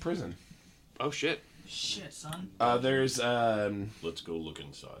a prison. Oh shit. Shit, son. There's Let's go look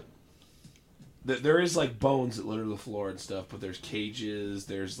inside. there is like bones that litter the floor and stuff, but there's cages.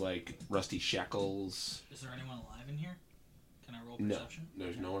 There's like rusty shackles. Is there anyone alive in here? Can I roll No, perception?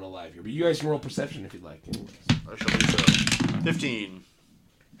 there's no one alive here. But you guys can roll perception if you'd like. Anyways. I shall do so. 15.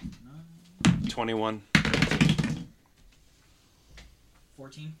 21.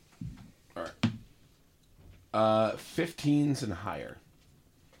 14. All right. 15s and higher.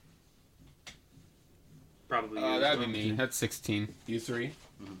 Probably. That'd be me. That's 16. You 3.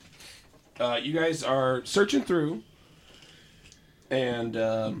 You guys are searching through, and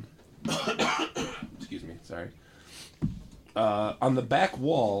excuse me, sorry. On the back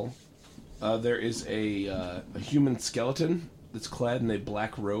wall, there is a human skeleton that's clad in a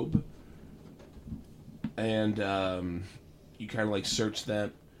black robe, and you kind of like search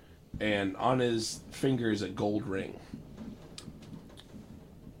that, and on his finger is a gold ring.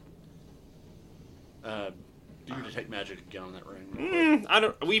 Do you detect magic again on that ring?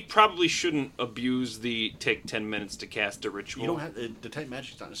 We probably shouldn't abuse the take 10 minutes to cast a ritual. You don't have detect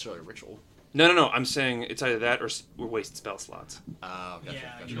magic. Is not necessarily a ritual. No. I'm saying it's either that or we're wasting spell slots. Gotcha, Yeah,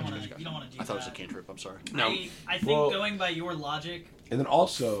 gotcha, you don't gotcha, want to. gotcha. You don't want to do I thought it was a that. cantrip. I'm sorry. No. I think Well- going by your logic, And then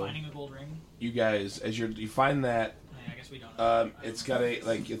also, finding a gold ring. you guys, as you find that, I guess we don't know. it's got a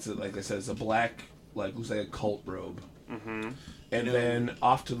like I said, it's a black, like looks like a cult robe. Mm-hmm. And then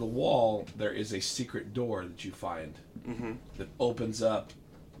off to the wall, there is a secret door that you find that opens up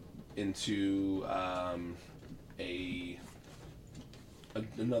into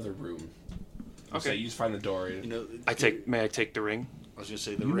another room. Okay. So you just find the door. You know, May I take the ring? I was gonna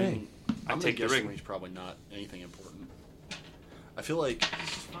say the You ring. I take the ring. Ring's probably not anything important. I feel like Just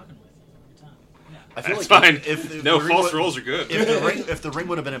fucking with you every time. Yeah. I feel That's like fine. If No, the ring false would- rolls are good. If the ring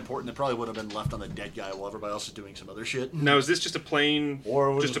would have been important, it probably would have been left on the dead guy while everybody else is doing some other shit. Now, is this just a plain,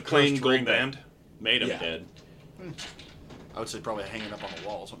 Or was just it a plain cursed gold ring that band? Made him Yeah. dead. I would say probably hanging up on the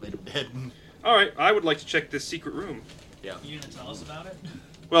wall is what made him dead. All right, I would like to check this secret room. Yeah. You gonna tell us about it?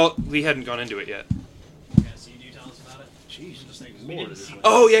 Well, we hadn't gone into it yet. Okay, so you do tell us about it. Jesus, Just like, Lord, we didn't it is see.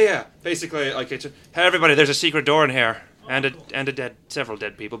 Oh yeah. Basically, like it's. Hey everybody, there's a secret door in here, and a dead, several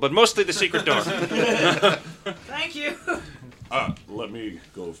dead people, but mostly the secret door. Thank you. Let me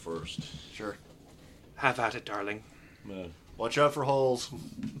go first. Sure. Have at it, darling. Watch out for holes.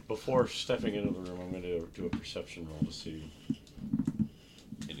 Before stepping into the room, I'm going to do a perception roll to see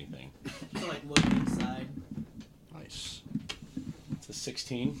anything. Just like looking inside. Nice. It's a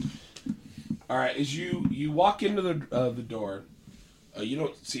 16. All right, as you walk into the door, you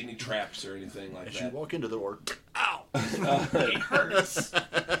don't see any traps or anything like As that. you walk into the door, It hurts.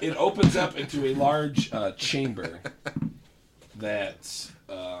 It opens up into a large chamber that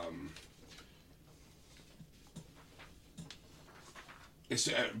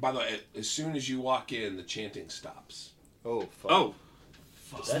by the way, as soon as you walk in, the chanting stops. oh, fuck. Oh,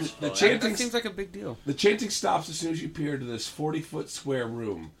 That's The fun. chanting That seems like a big deal. The chanting stops as soon as you peer into this 40-foot square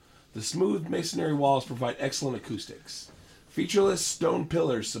room. The smooth masonry walls provide excellent acoustics. Featureless stone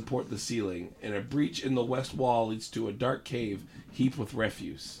pillars support the ceiling, and a breach in the west wall leads to a dark cave heaped with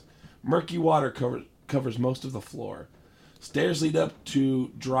refuse. Murky water covers most of the floor. Stairs lead up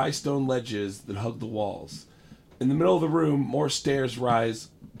to dry stone ledges that hug the walls. In the middle of the room, more stairs rise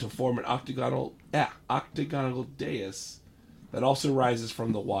to form an octagonal dais that also rises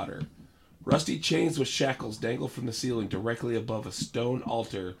from the water. Rusty chains with shackles dangle from the ceiling directly above a stone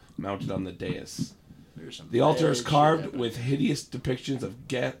altar mounted on the dais. The altar is carved with hideous depictions of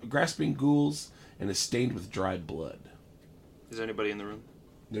grasping ghouls and is stained with dried blood. is there anybody in the room?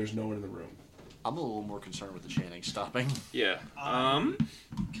 There's no one in the room. I'm a little more concerned with the chanting stopping. Yeah. Kind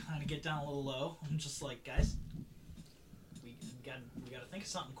of get down a little low. I'm just like, guys, we gotta think of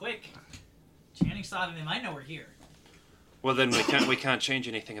something quick. Channing stopping. They might know we're here. Well, then we can't change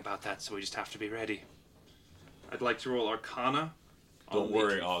anything about that, so we just have to be ready. I'd like to roll Arcana. Don't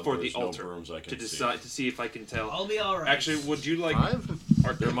worry, Og, for there's the no altar brooms I can to decide to see if I can tell. I'll be all right. Actually, would you like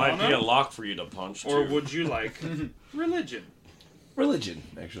Arcana, There might be a lock for you to punch, or too. would you like Religion? Religion,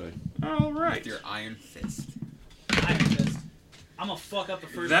 actually. All right. With your iron fist. Iron Fist. I'm gonna fuck up the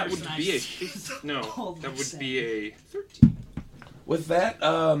first That person would I be a see. no. All That of would a be a 13. With that,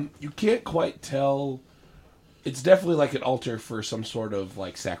 you can't quite tell. It's definitely like an altar for some sort of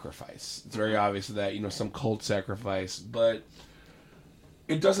like sacrifice. It's very obvious that some cult sacrifice, but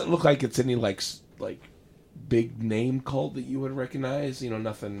it doesn't look like it's any like big name cult that you would recognize.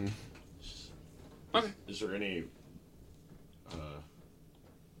 Nothing. Okay. Is there any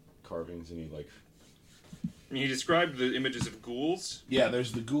carvings, any, like... You described the images of ghouls. Yeah,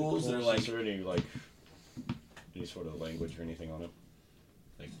 there's the ghouls. They're like Is there any, like, any sort of language or anything on it?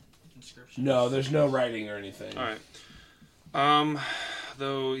 Inscription. no, there's no writing or anything. All right.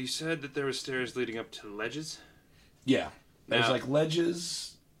 Though you said that there were stairs leading up to ledges. Yeah, there's Now- like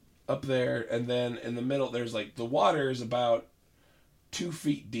ledges up there, and then in the middle there's like the water is about 2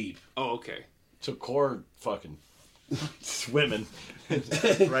 feet deep. Oh, okay. So Core fucking swimming.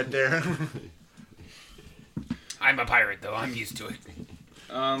 Right there. I'm a pirate, though. I'm used to it.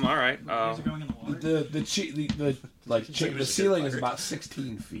 All right. You guys are going in the water. The ceiling is about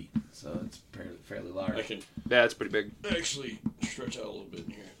 16 feet, so it's fairly large. I can Yeah, it's pretty big. actually stretch out a little bit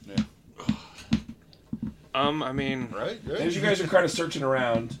in here. Yeah. I mean, Right? Good. As you guys are kind of searching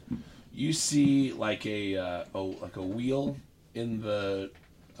around, you see like a wheel in the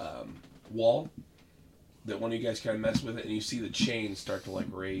wall that one of you guys kind of mess with it, and you see the chains start to like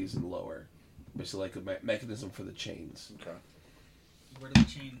raise and lower. Basically, like a mechanism for the chains. Okay. Where do the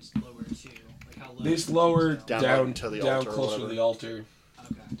chains lower to? Like how low? This lower Down down to the down altar or closer to whatever. the altar.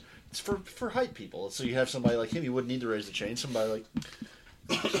 Okay. It's for height people. So you have somebody like him, you wouldn't need to raise the chain. Somebody like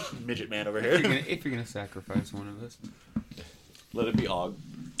midget man over here. If you're gonna sacrifice one of us. Let it be Og.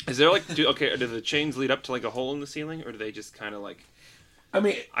 is there like do the chains lead up to like a hole in the ceiling, or do they just kind of like? I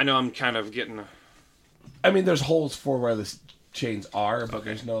mean, I know I'm kind of getting. there's holes for where the chains are, but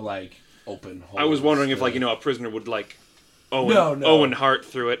there's no like open holes. I was wondering if like a prisoner would like No. Owen Hart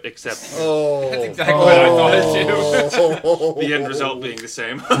through it, except Oh. That's exactly what I thought too. the end result being the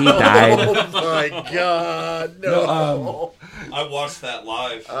same. He died. Oh my god. No. I watched that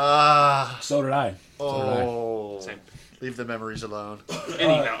live. So did I. Oh. Same. Leave the memories alone.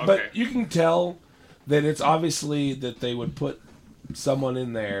 Anyhow, okay. But you can tell that it's obviously that they would put someone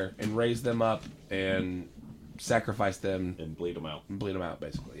in there and raise them up and sacrifice them And bleed them out. and bleed them out,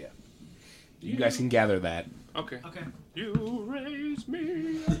 basically. Yeah. You guys can gather that. Okay. Okay. You raise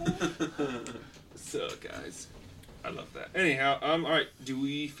me up. So, guys, I love that. Anyhow, all right. Do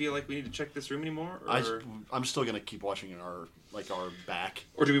we feel like we need to check this room anymore, or I'm still gonna keep watching our back.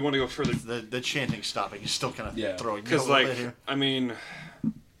 or do we want to go further? The chanting stopping is still kind of Yeah. throwing me a Because, little like, bit here. I mean,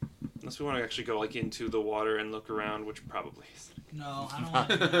 unless we want to actually go like into the water and look around, which probably is. No, I don't want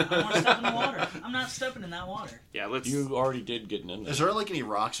to do that. I want to step in the water. I'm not stepping in that water. Yeah, let's. You already did getting in there. Is there like any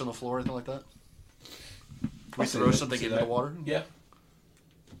rocks on the floor or anything like that? We throw something in the water. Yeah.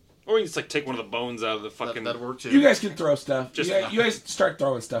 Or you can just like take one of the bones out of the fucking. That'd work too. You guys can throw stuff. Just- you guys start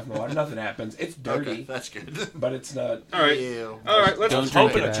throwing stuff in the water. Nothing happens. It's dirty, Okay, that's good. but it's not. All right. Ew. All right. Let's Don't I was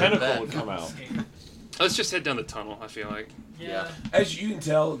drink hoping it. a tentacle Bad. would come out. let's just head down the tunnel. I feel like. Yeah. As you can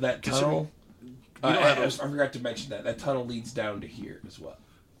tell, that tunnel. don't have I forgot to mention that tunnel leads down to here as well.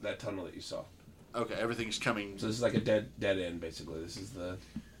 That tunnel that you saw. Okay, everything's coming. So this is like a dead end, basically. This is the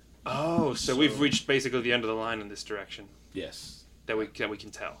Oh, so we've reached basically the end of the line in this direction yes, that we can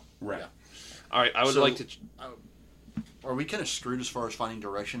tell. right. Yeah. All right. I would So- like to. Are we kind of screwed as far as finding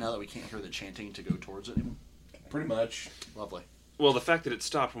direction now that we can't hear the chanting to go towards it anymore? Pretty much. Lovely. Well, the fact that it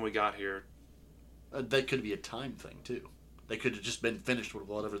stopped when we got here. That could be a time thing too. They could have just been finished with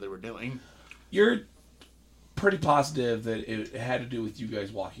whatever they were doing. You're pretty positive that it had to do with you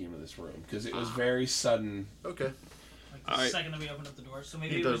guys walking into this room because it was very sudden. Okay. Like the Alright. second that we opened up the door. So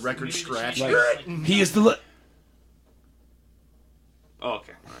maybe Need it the was, record maybe scratch. chanting was, like, He is the. Oh,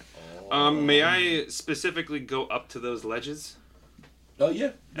 okay. All right. May I specifically go up to those ledges? Oh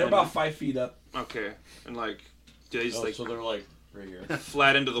yeah, they're And- about 5 feet up. Okay. And like, do they just Oh, like so they're like right here.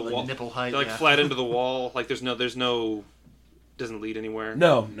 flat into the Like wall? nipple height, They're like yeah. flat into the wall. Like there's no doesn't lead anywhere.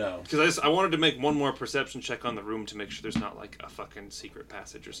 No. Because I wanted to make one more perception check on the room to make sure there's not like a fucking secret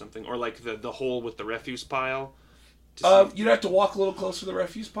passage or something, or like the hole with the refuse pile. to see- You'd have to walk a little closer to the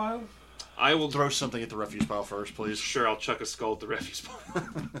refuse pile. I will. Throw something at the refuse pile first, please. Sure, I'll chuck a skull at the refuse pile.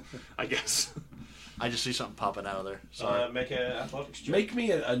 I guess. I just see something popping out of there. Sorry. Make an athletics check. Make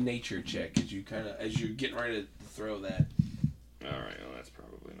me a nature check as you're getting ready to throw that. All right. Well, that's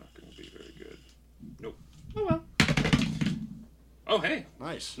probably not going to be very good. Nope. Oh well. Oh hey,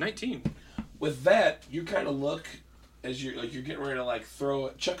 Nice. 19. With that, you kind of look as you're getting ready to like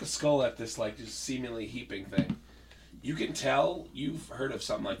chuck a skull at this like just seemingly heaping thing. You can tell you've heard of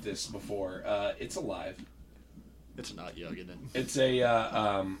something like this before. It's alive. It's not Yuggin. It's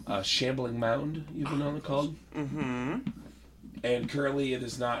a shambling mound, you've known it called. Mm-hmm. And currently, it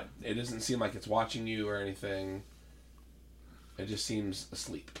is not. It doesn't seem like it's watching you or anything. It just seems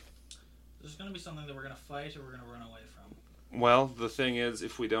asleep. There's gonna be something that we're gonna fight or we're gonna run away from. Well, the thing is,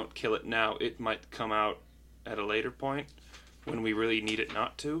 if we don't kill it now, it might come out at a later point when we really need it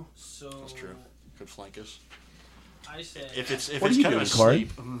not to. So That's true. Could flank us. I say If it's What are kind you of doing,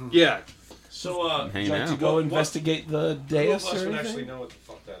 asleep. Yeah. So, Hang Would you like to out. go What- investigate the who dais of us or would anything? actually know what the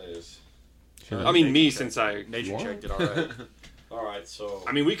fuck that is? I mean, me, since I. Nature What? checked it alright. All right, so.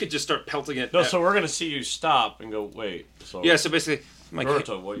 I mean, we could just start pelting it. No, so we're gonna see you stop and go. Wait. So. Yeah, so basically, I'm like,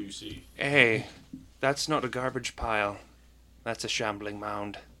 Berto, what do you see? hey, that's not a garbage pile. That's a shambling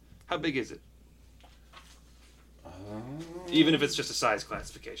mound. How big is it? Even if it's just a size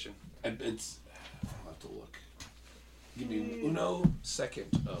classification. It's. I'll have to look. Give me uno second.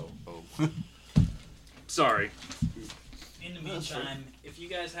 Oh. Sorry. in the meantime, if you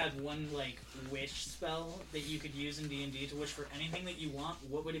guys had one like wish spell that you could use in D&D to wish for anything that you want,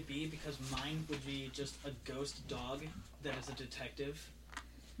 what would it be? Because mine would be just a ghost dog that is a detective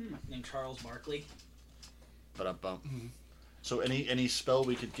named Charles Barkley. So any spell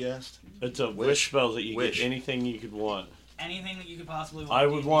we could guess? It's a wish spell that you Wish. get anything you could want. Anything that you could possibly want. I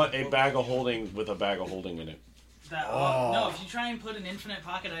in would D&D, want a what bag would of you do? holding with a bag of holding in it. That, Oh. no, if you try and put an infinite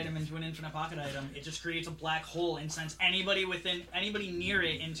pocket item into an infinite pocket item, it just creates a black hole and sends anybody near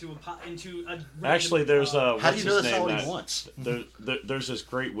it into a. Actually, there's How what's do you know his that's name? not what That- he wants? There's this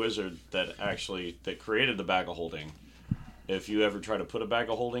great wizard that created the bag of holding. If you ever try to put a bag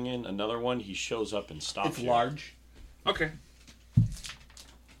of holding in another one, he shows up and stops It's you. large. Okay.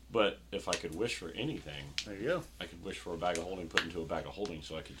 But if I could wish for anything, There you go. I could wish for a bag of holding put into a bag of holding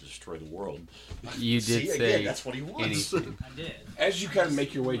so I could destroy the world. You did See, say again, that's what he wants. anything. I did. As you kind of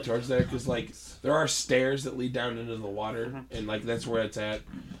make your way towards there, because like there are stairs that lead down into the water, and like that's where it's at.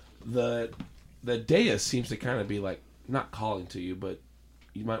 The dais seems to kind of be like not calling to you, but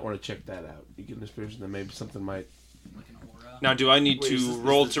you might want to check that out. You get this impression that maybe something might. Like an aura. Now, do I need Wait, to is this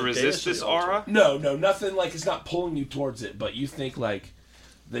roll the to dais resist or this the altar? aura? No, nothing like it's not pulling you towards it, but you think like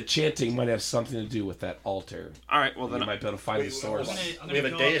the chanting might have something to do with that altar. All right. Well, You then might be able to find the source. I'm We have a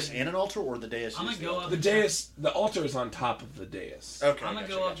go dais up and an altar, or the dais I'm is gonna the go altar? up. The dais, the altar is on top of the dais. Okay. I'm gonna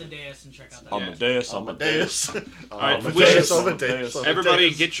gotcha, go up gotcha. the dais and check out that. On the dais, on the dais. Amadeus. right, Amadeus, Amadeus, Amadeus, everybody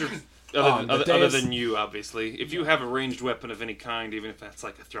Amadeus. get your. On the Other dais. than you, obviously. If you have a ranged weapon of any kind, even if that's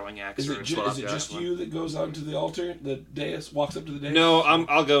like a throwing axe Is or it, a ju- club, is it yeah, just that's you that goes onto the altar? The dais walks up to the dais. fine. No,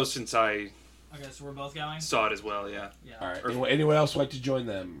 I'll go since I Okay, so we're both going. saw it as well. Yeah. Yeah. All right. Anyone else like to join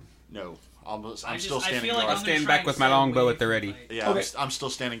them? No, I'm I still just- I standing feel like guard. I'm Stand gonna back try with and my stay longbow away at the from ready. fight. Yeah, Okay. I'm still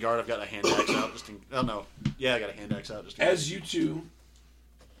standing guard. I've got a hand axe out. Just in, oh no, yeah, I got a hand axe out. Just in As you two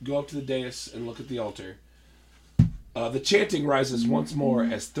go up to the dais and look at the altar, The chanting rises once more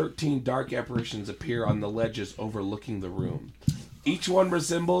as 13 dark apparitions appear on the ledges overlooking the room. Each one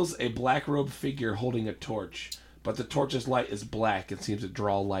resembles a black-robed figure holding a torch, but the torch's light is black and seems to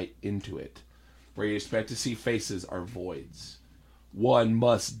draw light into it. Where you expect to see faces are voids. One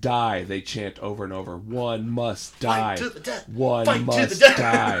must die, they chant over and over. One must die. Fight to the death. One Fight to must the death.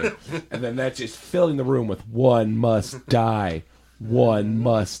 die. And then that's just filling the room with one must die. One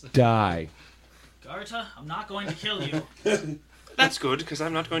must die. Garta, I'm not going to kill you. That's good, because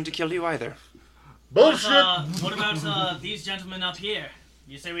I'm not going to kill you either. What about these gentlemen up here?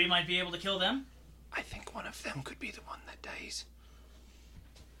 You say we might be able to kill them? I think one of them could be the one that dies.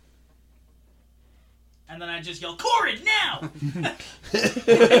 And then I just yell, Corin, now!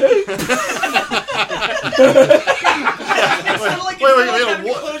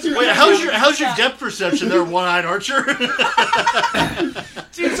 Wait, how's your depth perception there, one-eyed archer? I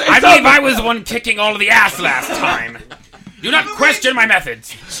believe I was the one kicking all of the ass last time. Do not question my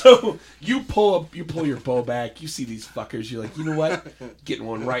methods. So you pull your bow back. You see these fuckers. You're like, you know what? Getting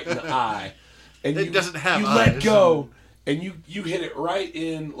one right in the eye. And It doesn't have you eyes. let go, and you hit it right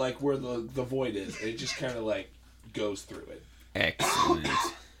in like where the void is. And it just kind of like goes through it. Excellent.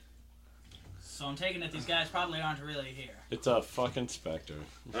 So I'm taking it these guys probably aren't really here. It's a fucking specter.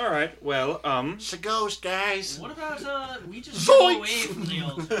 Alright, well, It's a ghost, guys. What about, we just go Zoinks! away from the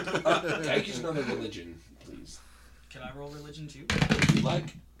old... Can I use another religion, please? Can I roll religion too? If you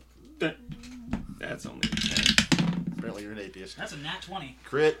like. that's only 10. Apparently you're an atheist. That's a nat 20.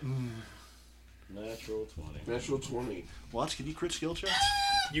 Crit. Natural 20. Natural 20. Watch, can you crit skill checks?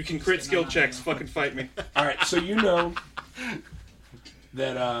 You can crit skill checks, fucking fight me. Alright, so you know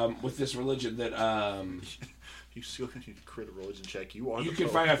that with this religion that You still can crit a religion check. You are. you the can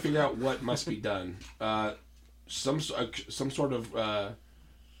Pope. figure out what must be done. Some sort of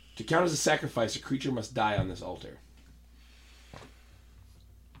to count as a sacrifice, a creature must die on this altar.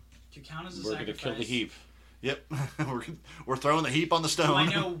 To count as a We're sacrifice. gonna kill the heap. Yep, we're throwing the heap on the stone. Do I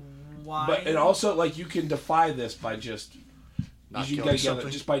know why? But it also like you can defy this by just Not you killing gotta something.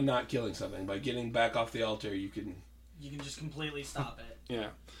 just by not killing something. By getting back off the altar, you can. You can just completely stop it. Yeah.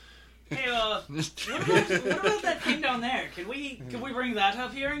 Hey, what about that thing down there? Can we bring that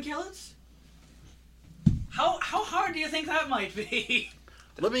up here and kill it? How hard do you think that might be?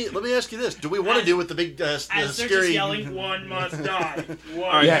 Let me ask you this: do we want to do with the big the As they're just scary? yelling, one must die.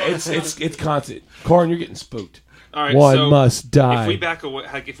 Alright, Yeah, it's constant. Corn, you're getting spooked. Alright, One so must die. If we back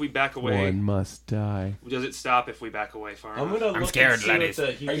away, One must die. does it stop if we back away far I'm enough? gonna look scared, and see ladies. what the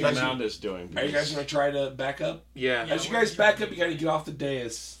Are you heaping guys- mound is doing. Are you guys gonna try to back up? Yeah. As you guys back up, you gotta get off the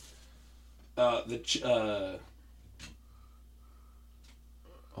dais. Oh,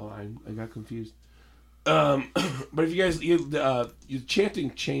 I got confused. But if you guys, your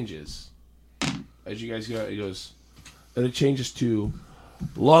chanting changes as you guys go. It goes, and it changes to,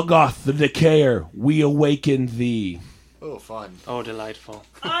 Logoth the Decayer, we awaken thee. Oh, fun! Oh, delightful.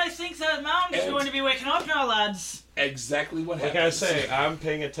 I think that mountain's going to be waking up now, lads. Exactly what Like happens. I say, I'm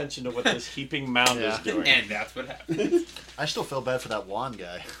paying attention to what this heaping mound is Yeah. doing. And that's what happened. I still feel bad for that wand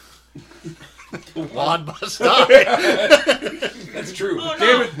guy. Wand must die. That's true. Oh,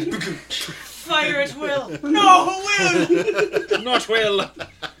 Damn no. it. Fire at will. No, will. Not well.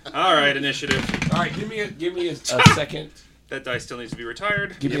 Alright, initiative. All right, give me a second. That die still needs to be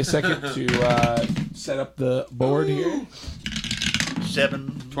retired. Give me a second to set up the board here.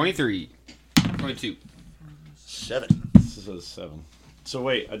 7. 23. 22. 7. This is a 7. So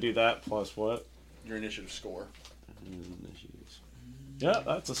wait, I do that plus what? Your initiative score. Yeah,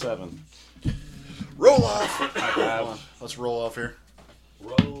 that's a 7. Roll off. I have Let's roll off here.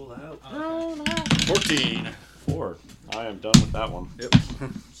 roll out. 14. 4. I am done with that one. Yep.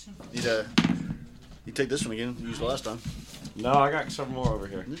 You take this one again. You used last time. No, I got some more over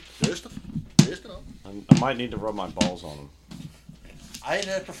here. Just enough. I might need to rub my balls on them. I'd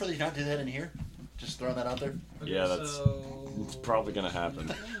prefer that you not do that in here. Just throwing that out there. Yeah, it's probably gonna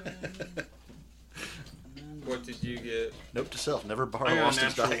happen. What did you get? Note to self: never borrow I got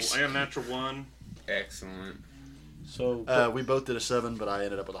Austin's dice. a natural 1. Excellent. So We both did a 7, but I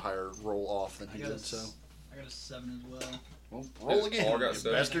ended up with a higher roll off than he I got did. So I got a 7 as well. well, roll again. All got you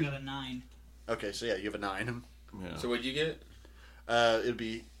 7. I bastard. got a 9. Okay, so yeah, you have a 9. yeah. So what'd you get? It'd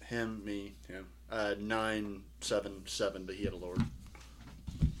be him, me, him. 9, 7, 7, but he had a lower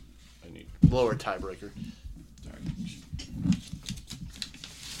tiebreaker.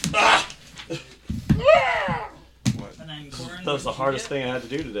 And then Corin, That was the hardest thing I had to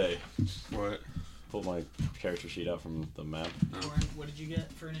do today. What? Pull my character sheet out from the map. Corin, what did you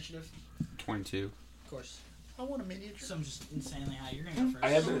get for initiative? 22. Of course. I want a miniature. So I'm just insanely high. You're gonna go first. I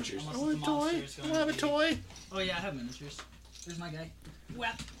have miniatures. Unless I want a the toy. monster is I going want to a be- toy. Oh yeah, I have miniatures. There's my guy.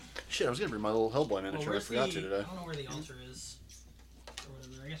 Whap. Shit, I was gonna bring my little Hellboy Well, miniature. I where's forgot the? to today. I don't know where the altar is. Or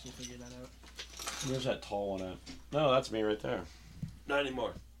whatever. I guess we'll figure that out. Where's that tall one at? No, that's me right there. Not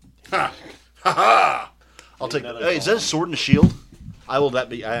anymore. Ha! Ha ha! I'll take. Another Hey, is that a sword and shield? I will that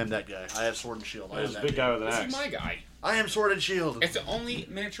be. I am that guy. I have sword and shield. I am There's a that big guy with an This axe. is my guy. I am sword and shield. It's the only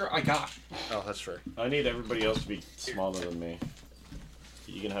miniature I got. Oh, that's fair. I need everybody else to be smaller than me.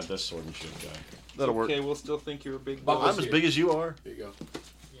 You can have this sword and shield guy. That'll work. Okay, we'll still think you're a big Bob, boy. I'm as big as you are. There you go.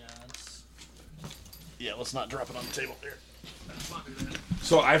 Yeah, it's. Yeah, let's not drop it on the table there.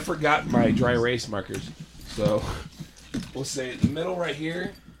 So I forgot my dry erase markers. So we'll say the middle right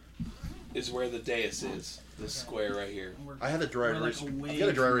here is where the dais is. This square right here. We're, I had a dry we're, like, erase. away I've got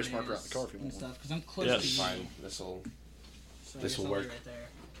a dry from erase the marker out dais the car if you and want one. stuff, because I'm close Yes. to you. Fine. This'll. So I This guess will I'll be work. Right there.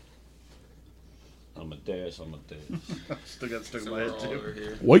 I'm a deus. Still got stuck in So my we're head all too. over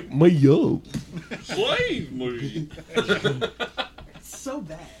here. Wake me up. Slave me. It's so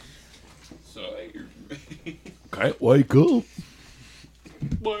bad. So Can't wake up.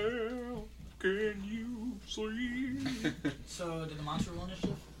 Well, can you sleep? So did the monster roll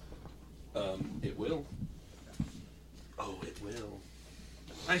initiative? It will. Oh, it will.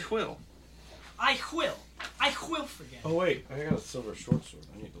 I will. I will forget. Oh wait, I got a silver short sword.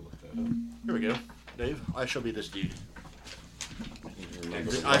 I need to look that up. Here we go. Dave, I shall be this dude. I need to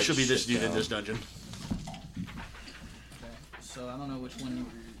remember to I write shall be this shit dude in down. this dungeon. Okay. So I don't know which one you were.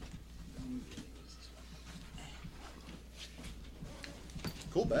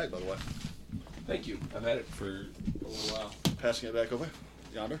 Cool bag, by the way. Thank you. I've had it for a little while. Passing it back over.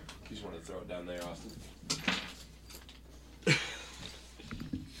 Yonder. You just want to throw it down there, Austin.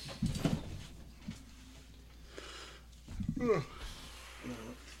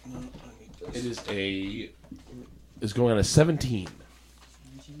 It is a. Is going on a 17.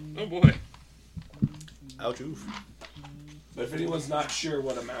 Oh boy. Ouch, oof. But if anyone's not sure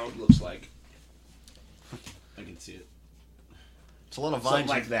what a mound looks like, I can see it. It's a lot of Something vines.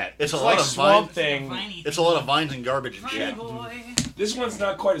 like that. It's a It's lot like of Swamp vines. Thing. Viney. It's a lot of vines and garbage and Viney shit. boy. This one's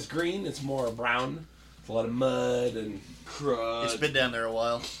not quite as green. It's more brown. It's a lot of mud and crud. It's been down there a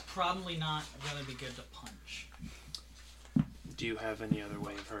while. Probably not gonna be good to punch. Do you have any other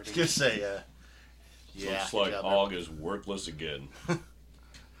way of hurting? Just say, yeah. Looks like he's out there. Og is worthless again.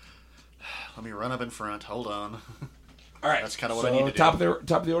 Let me run up in front. Hold on. All right. That's kinda what so I need to do. top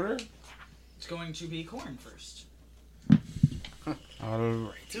of the order. It's going to be Corn first.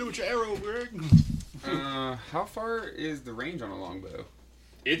 Alright. Hit it with your arrow, Greg. How far is the range on a longbow?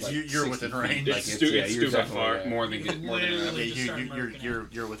 It's You're within range. It's Like, stu- yeah, it's you're stupid definitely far. there. More than good. More than enough. Yeah, Just start marking it.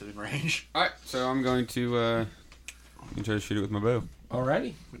 you're within range. Alright, so I'm going to try to shoot it with my bow.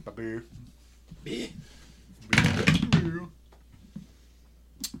 Alrighty. With my beer.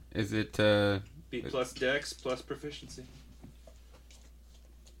 Is it B plus Dex plus proficiency.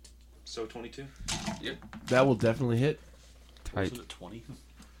 So 22. That will definitely hit. tight? Was it 20?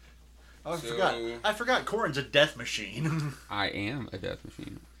 Oh, I So- forgot. I forgot. Corin's a death machine. I am a death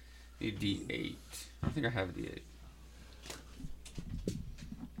machine. A D8. I think I have a D8.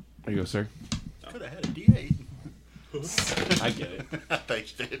 There you go, sir. Could have had a D8. I get it.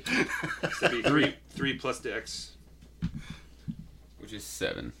 Thanks, dude. So that'd be 3 plus Dex. Which is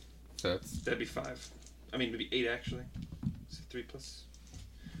 7. So that's... That'd be 5. I mean, maybe 8 actually. Is it 3 plus?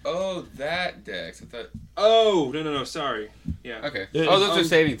 Oh, that dex. I thought... Oh no! Sorry. Yeah. Okay. Yeah, Oh, those are um,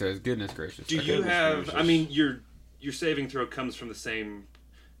 saving throws. Goodness gracious. Do Okay. you Goodness have? I gracious. mean, your saving throw comes from the same.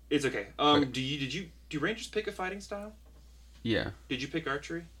 It's okay. Okay. Do Rangers pick a fighting style? Yeah. Did you pick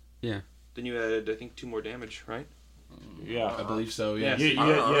archery? Yeah. Then you had, I think, 2 more damage, right? Yeah. I believe so. Yeah. You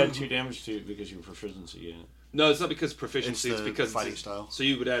had 2 damage to it because you were proficiency in it. No, it's not because proficiency. It's the because fighting style. So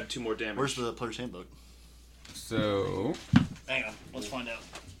you would add 2 more damage. Where's the player's handbook? So... Hang on. Let's find out.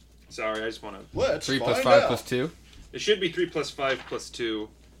 Sorry, I just want to. Let's 3 plus find 5 out. plus 2? It should be 3 plus 5 plus 2.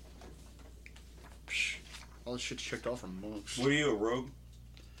 Psh, all this shit's checked off from monks. What are you, a rogue?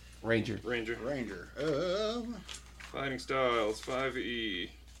 Ranger. Ranger. Ranger. Fighting styles 5e.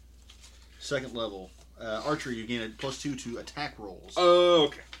 Second level. Archery, you gain a +2 to attack rolls. Oh,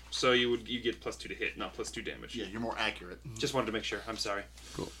 okay. So you get +2 to hit, not +2 damage. Yeah, you're more accurate. Just wanted to make sure. I'm sorry.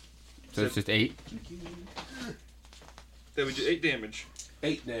 So it's just 8? That would do 8 damage.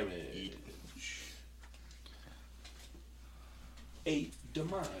 8 damage. 8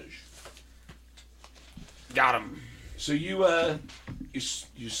 damage. Got him. So you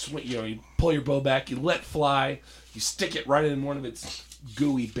swing, you pull your bow back, you let fly, you stick it right in one of its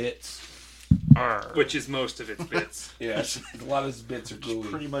gooey bits. Which is most of its bits. Yes, a lot of its bits are gooey.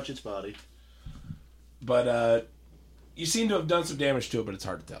 Pretty much its body. But you seem to have done some damage to it, but it's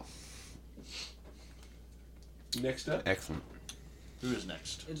hard to tell. Next up. Excellent. Who is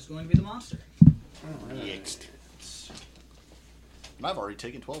next? It is going to be the monster. Next. And I've already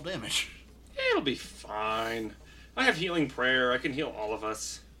taken 12 damage. It'll be fine. I have healing prayer. I can heal all of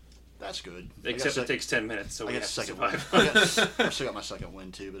us. That's good. Except it takes 10 minutes, so I we got have to second win. survive. I've still got my second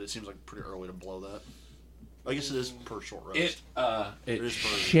win too, but it seems like pretty early to blow that. I guess it is per short rest. It is for-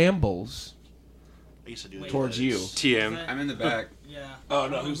 shambles I guess I do. towards you. TM. I'm in the back. Yeah. Oh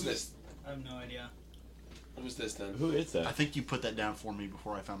no, who's this? I have no idea. Who's this then? Who is that? I think you put that down for me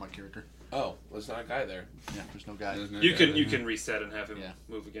before I found my character. Oh, there's not a guy there. Yeah, there's no guy. There's no You guy can there. you can reset and have him Yeah.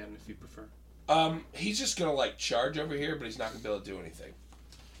 move again if you prefer. He's just gonna like charge over here, but he's not gonna be able to do anything.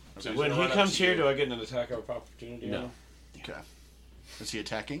 So he's When gonna he run up comes to here, you. do I get an attack of opportunity? No. Okay. Is he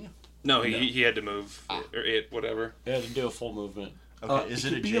attacking? No, No. he had to move or it whatever. Yeah, to do a full movement. Okay. Is it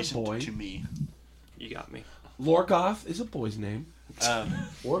it could be a adjacent boy. to me? You got me. Lorgoth is a boy's name. Or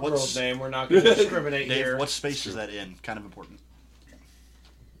What's- girl's name. We're not going to discriminate Dave, here. what space is that in? Kind of important.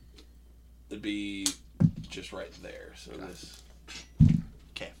 It'd be just right there. So this,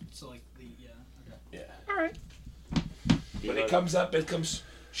 Okay. So like the okay. yeah. All right. When it comes up, it comes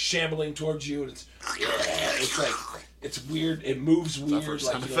shambling towards you, and it's like it's weird. It moves weird, first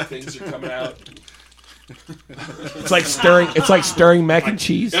like sound you know, effect. things are coming out. It's like stirring. It's like stirring mac and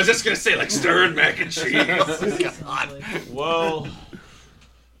cheese. I was just gonna say like stirred mac and cheese. Sounds like- Well,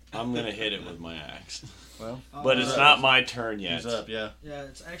 I'm going to hit it with my axe. Well, But it's not my turn yet. he's up. Yeah. Yeah,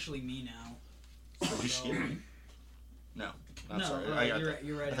 it's actually me now. Did you skip me? No. I'm No, sorry.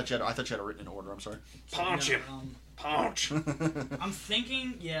 you're right. I thought you had it written in order. I'm sorry. Punch him. Punch. I'm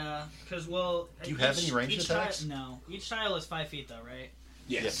thinking, yeah, because well. Do you have any ranged each attacks? No, each tile is 5 feet though, right?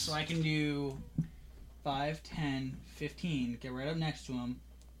 Yes. So I can do 5, 10, 15. Get right up next to him.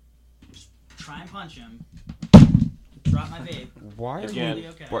 Just try and punch him. Drop my vape. Why are Again. you?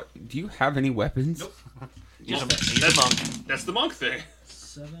 Okay. What, do you have any weapons? Nope. He's a That's monk. That's the monk thing.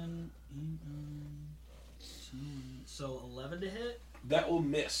 7, 8, 10, so 11 to hit. That will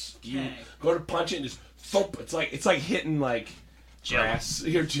miss. You Okay. go to punch it and just thump. It's like hitting like grass.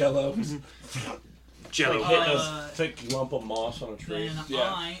 Your Jello. Jello. Like hitting Uh, a thick lump of moss on a tree. Then Yeah.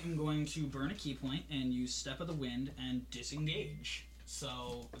 I am going to burn a key point and use Step of the Wind and disengage.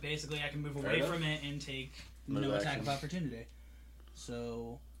 So basically, I can move away enough. from it and take Move no attack action. of opportunity.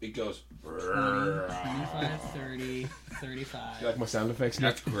 So It goes. 20, 25, 30, 35. You like my sound effects?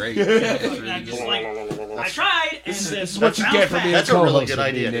 Nick? That's great. That's really I'm good. just like, I tried, and This is what you get for being That's a really co-host good with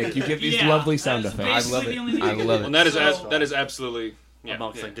me, idea. Nick. You get these Yeah, lovely sound that's effects. I love basically it. the only thing I I can love do. it. And that is So- that is absolutely A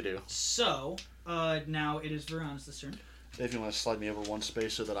monk thing to do. So, now it is Veronis' turn. If you want to slide me over one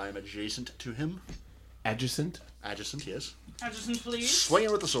space so that I am adjacent to him. Adjacent. Adjacent, yes. Adjacent, please.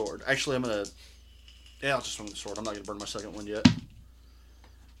 Swinging with the sword. Actually, I'm gonna. Yeah, I'll just swing with the sword. I'm not gonna burn my second one yet.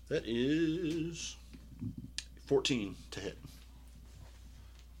 That is 14 to hit.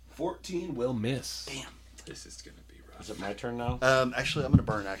 14 will miss. Damn. This is gonna be rough. Is it my turn now? Actually, I'm gonna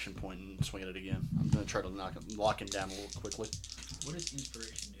burn an action point and swing at it again. I'm gonna try to lock him down a little quickly. What does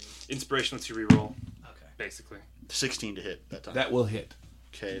inspiration do? Inspiration lets you reroll, Okay. basically. 16 to hit that time. That will hit.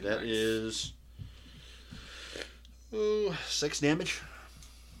 Okay, that Nice. is 6 damage.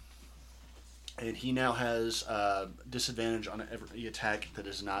 And he now has disadvantage on every attack that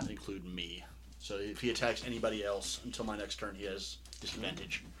does not include me. So if he attacks anybody else until my next turn, he has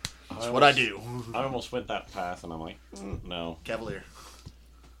disadvantage. That's what I do. I almost went that path, and I'm like, no. Cavalier.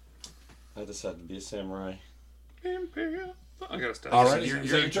 I decided to be a samurai. Imperial. I gotta stop. All right. You're,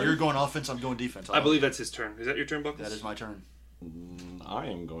 Is that your turn? you're going offense, I'm going defense. I believe that's his turn. Is that your turn, Buckles? That is my turn. I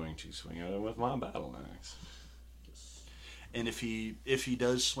am going to swing at him with my battle axe. And if he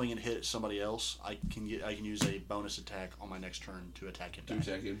does swing and hit somebody else, I can use a bonus attack on my next turn to attack him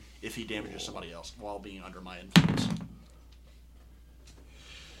back. If he damages somebody else while being under my influence.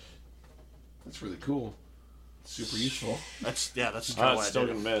 That's really cool. Super useful. That's kind of Ah, why it's I still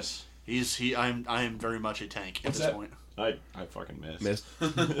did gonna miss. it. I am very much a tank at What's this that? point. I fucking missed. Missed.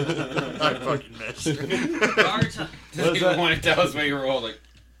 I fucking missed. Garta. What is You that? want to tell us what you rolled? Like,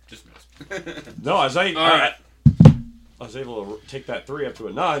 just miss. No, All right. I was able to take that 3 up to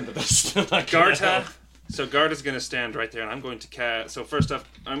a 9, but that's still not gonna Garta. help. So Garta's gonna stand right there, and I'm going to cast. So first off,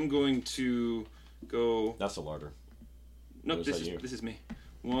 I'm going to go. That's a larder. Nope, Or is this that is you? this is me.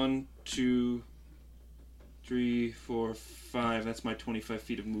 1, 2, 3, 4, 5. That's my 25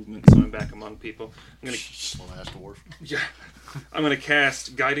 feet of movement. So I'm back among people. I'm gonna Slow ass dwarf. yeah. I'm gonna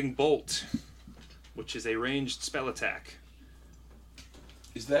cast Guiding Bolt, which is a ranged spell attack.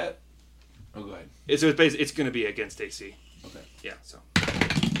 Is that? Oh, go ahead. It's going to be against AC. Okay. Yeah. So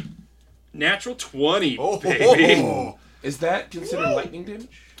Natural 20, Oh, baby. Is that considered lightning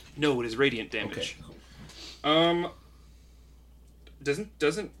damage? No, it is radiant damage.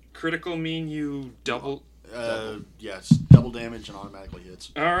 Doesn't critical mean you double? Yes, double damage and automatically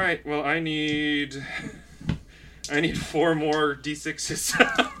hits. All right. Well, I need 4 more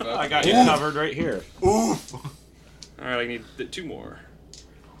d6s. I got you covered right here. Oof. All right, I need 2 more.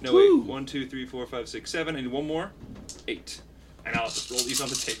 No, wait. 1, 2, 3, 4, 5, 6, 7. I need 1 more. 8. And I'll just roll these on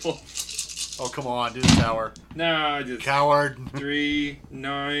the table. Oh, come on, do the tower. Nah, I just Coward. 3,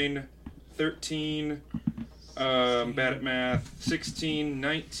 9, 13. Bad at math. 16,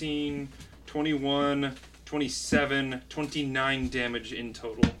 19, 21, 27, 29 damage in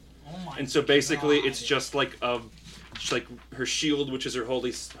total. Oh my And so basically, God. it's just like her shield, which is her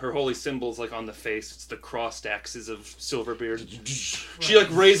holy symbols, like on the face. It's the crossed axes of Silverbeard. She like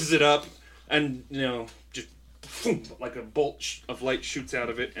raises it up, and just like a bolt of light shoots out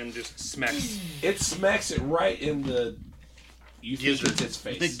of it and just smacks. It smacks it right in the. You think Gizzard. it's its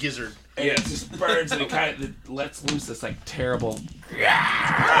face. The gizzard. And it just burns and it kind of lets loose this like terrible.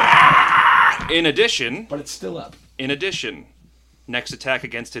 In addition, But it's still up. Next attack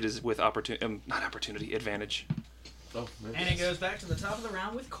against it is with advantage. Oh, And it goes back to the top of the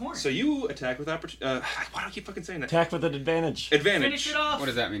round with Corn. So you attack with opportunity. Why do I keep fucking saying that? Attack with an advantage. Advantage. Finish it off. What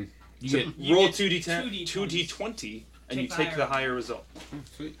does that mean? You Roll get 2d10, 2d20. 2d20, and Take you the take higher the one. higher result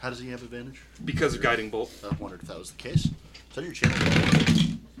How does he have advantage? because of guiding bolt. I wondered if that was the case. Is that your channel?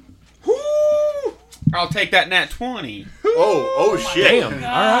 I'll take that nat 20. Oh shit. Damn. All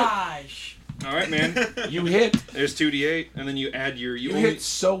right. Gosh. All right, man. You hit. There's 2d8, and then you add your. You hit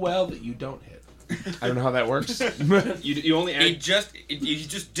so well that you don't hit. I don't know how that works. You only add. He just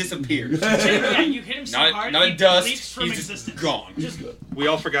disappeared. Yeah, you hit him so hard, not he dust. leaps from He's just existence. gone. We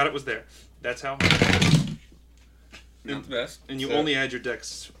all forgot it was there. That's how. Not the best. And you So, only add your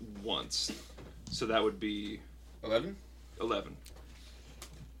dex once, so that would be 11. 11.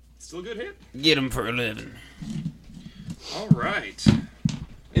 Still a good hit. Get him for 11. All right.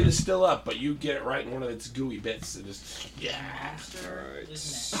 It is still up, but you get it right in one of its gooey bits. It just. Monster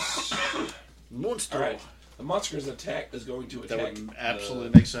is next. Monster. All right. The monster's attack is going to That attack. would absolutely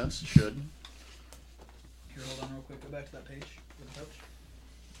make sense. Should. Here, hold on real quick. Go back to that page with the pouch.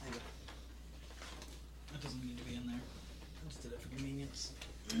 There you go. That doesn't need to be in there. I just did it for convenience.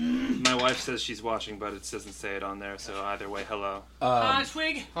 My wife says she's watching, but it doesn't say it on there. So either way, hello. Hi,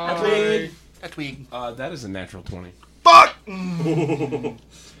 Twig. Twig. A twig. That is a natural 20. Fuck!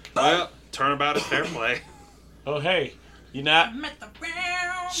 Well, turnabout is fair play. Oh, hey. You not I'm at the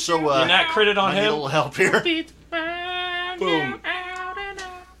round. So, you not critted on I need a him? little help here. Boom.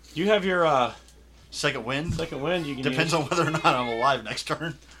 You have your Second win. second wind. You can Depends on whether or not I'm alive next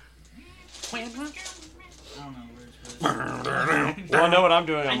turn. I don't know where it's Well, I know what I'm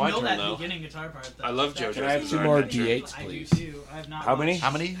doing I on my know turn, that though. beginning guitar part. Though. I love That's- JoJo's Can I have Bizarre two more Adventure. D8s, I do please? too. I have not. How many? watched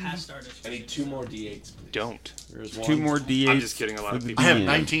How many? past artists. I need 2 more D8s, please. Don't. There's 2 one. more D8s. I'm just kidding. A lot of for the people. I have DM.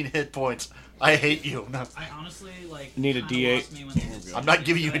 19 hit points. I hate you. No, I honestly like. Need a kinda D8. lost me when they did I'm not something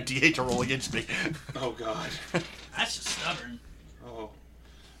giving you a good. D8 to roll against me. Oh God. That's just stubborn. Oh.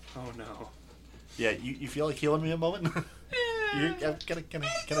 Oh no. Yeah, you feel like healing me a moment? You're gonna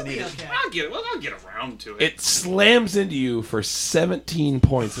need it. Okay. I'll get it. Well, I'll get around to it. It slams into you for 17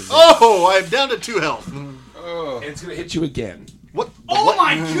 points of damage. Oh, I'm down to 2 health. And it's going to hit you again. What? Oh what?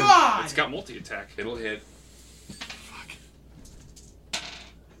 my god! It's got multi attack. It'll hit.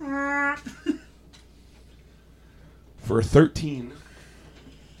 For 13.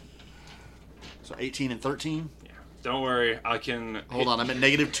 So 18 and 13. Yeah. Don't worry. I can. Hold on, I'm at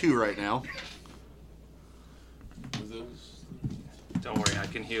 -2 right now. Don't worry. I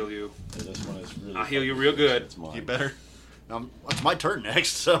can heal you. Yeah, this one is really I'll heal you real good. It's mine. You better. It's my turn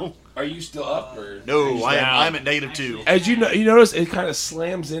next, so. Are you still up? Or No, down. I'm at -2. As you know, you notice it kind of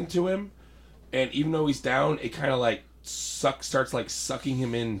slams into him, and even though he's down, it kind of like starts like sucking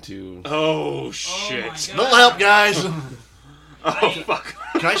him into. Oh shit. God. Little help, guys. Oh fuck.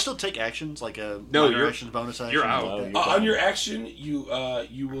 Can I still take actions like a No, minor you're- actions, bonus action? you're out. No, Okay. you're On done. your action,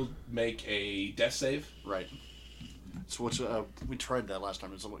 you will make a death save. Right. So what's we tried that last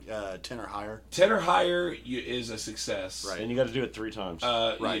time? It's 10 or higher. 10 or higher is a success. Right. And you got to do it 3 times.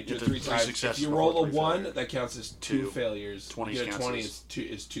 Right, You do get it the 3 three times. successes If you before roll a 3 1, failures. that counts as 2 Two. failures. 20 You get a counts 20 as-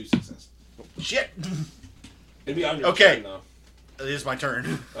 is 2 successes. Shit. It'd be on your Okay. turn, though. It is my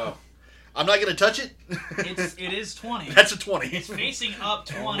turn. Oh. I'm not gonna touch it. It is 20. That's a 20. It's facing up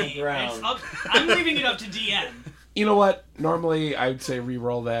 20. ground. It's up. I'm leaving it up to DM. You know what? Normally, I would say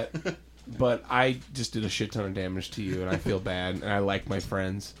re-roll that, but I just did a shit ton of damage to you, and I feel bad, and I like my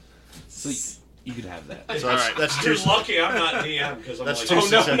friends. So You could have that. So that's, Alright. that's You're two. lucky I'm not DM because I'm That's like, two oh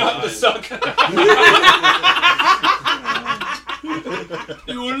no, successes. not the suck.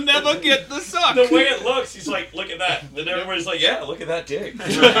 You will never get the suck. The way it looks, he's like, look at that. Then everybody's like, yeah, look at that dick. Not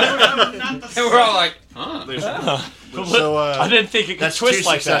the And we're all like, huh? So I didn't think it could that's twist two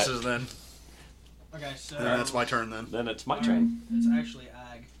like that. successes then. Okay, so And that's my turn then. Then it's my Alright, turn. It's actually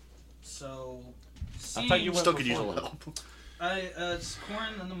ag. So I thought you went Still could use a before. little help. it's Corn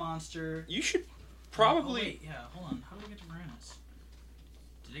and the monster. You should Oh, probably. wait, yeah, hold on. How did I get to Varanus?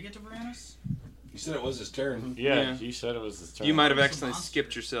 Did I get to Varanus? You said it was his turn. Yeah, Yeah. you said it was his turn. You might have It's a accidentally monster.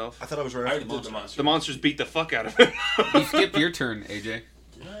 skipped yourself. I thought I was right I after already the did the monster. monster. The monsters beat the fuck out of him. You skipped your turn, AJ. Did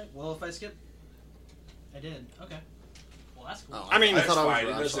I? Well, if I skip, I did. Okay. Well, that's cool. Oh, I mean, I thought I was Fine, right.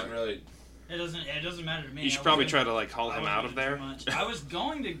 it I'm doesn't sorry. really. It doesn't matter to me. You should I probably wasn't- try to like haul I him wasn't out of doing there. too much. I was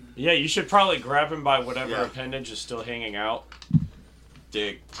going to. Yeah, you should probably grab him by whatever Yeah. appendage is still hanging out.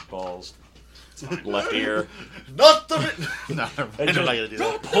 Dick, balls, left ear. Not the. No, I'm And not just gonna do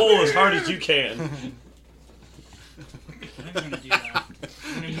that. pull as hard as you can. I'm gonna do that.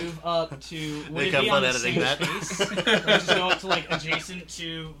 I'm gonna move up to. Would Nick, it have be fun on the editing same that. space? Or just go up to like adjacent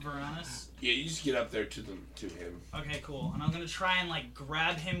to Varanus. Yeah, you just get up there to him. Okay, cool. And I'm gonna try and like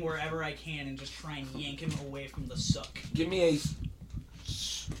grab him wherever I can and just try and yank him away from the suck. Give me a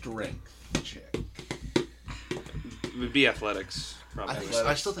strength check. It would be athletics, probably.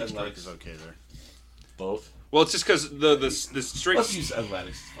 I still think strength Athletics. is okay there. Both. Well, it's just because the straight Let's use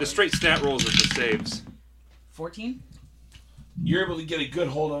athletics. the straight stat rolls are the saves. 14. You're able to get a good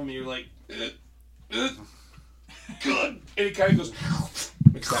hold of him. And you're like, good, and he kind of goes,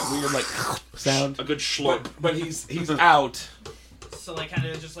 makes that weird like sound. A good schlop. But he's out. So like kind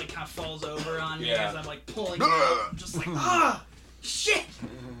of falls over on me Yeah. as I'm like pulling him up. I'm just like shit.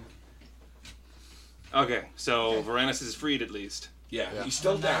 Okay, so Varanus is freed at least. Yeah, he's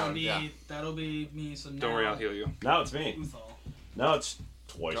still And down. That'll be me. So now, Don't worry, I'll heal you. Now it's me. Uthal. Now it's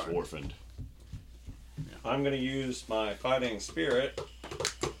twice orphaned. I'm gonna use my fighting spirit.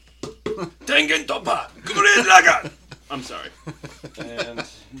 Tengen Topa! Gurren I'm sorry. And I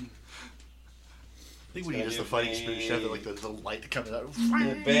think when you use the fighting spirit, you should have like the light coming out.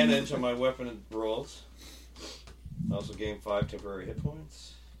 the advantage on my weapon rolls. I also gain 5 temporary hit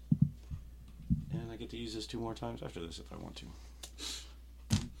points. And I get to use this 2 more times after this if I want to.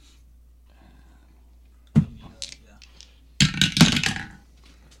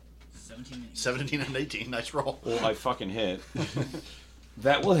 17 and 18, nice roll. Well, I fucking hit.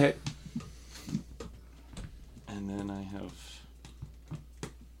 That will hit. And then I have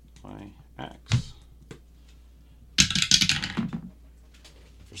my axe.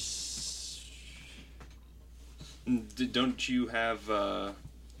 Don't you have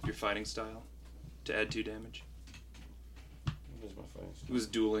your fighting style to add 2 damage? What is my fighting It was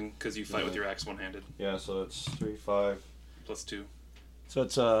dueling because you fight Yeah. with your axe one-handed. Yeah, so that's 3, 5. Plus 2. So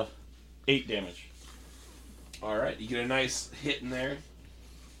it's 8 damage. All right, you get a nice hit in there.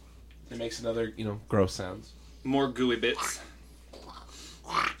 It makes another, gross sounds. More gooey bits.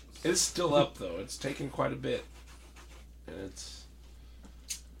 It's still up though. It's taken quite a bit, and it's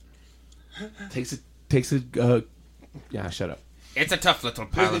takes a. Yeah, shut up. It's a tough little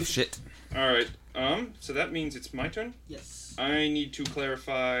pile of shit. Alright, so that means it's my turn? Yes. I need to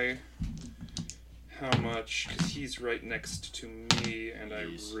clarify how much, because he's right next to me, and I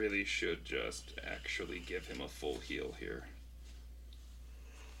really should just actually give him a full heal here.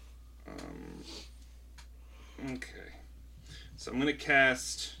 Okay. So I'm going to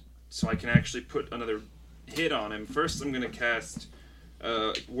cast, so I can actually put another hit on him. First, I'm going to cast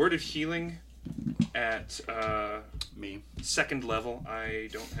Word of Healing at Me. 2nd level. I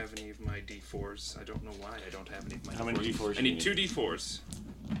don't have any of my D4s. I don't know why I don't have any of my How many D4s I do you need 2 D4s.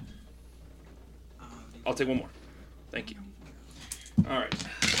 I'll take 1 more. Thank you. Alright.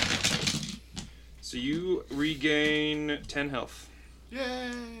 So you regain 10 health.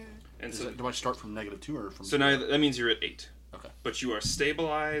 Yay! And Is so, it, do I start from -2 or from? so now that means you're at 8. Okay. But you are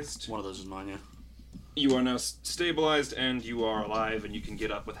stabilized. One of those is mine, yeah. You are now stabilized and you are alive and you can get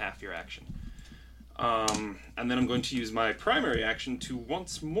up with half your action. And then I'm going to use my primary action to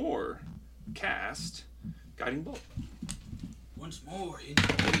once more cast Guiding Bolt. Once more into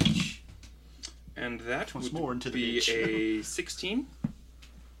the beach. And that Once would more into the be beach. a 16.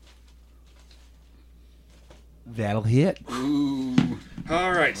 That'll hit. Ooh.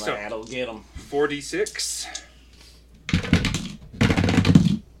 Alright, so That'll get him. 4d6.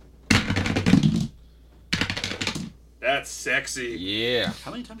 That's sexy. Yeah.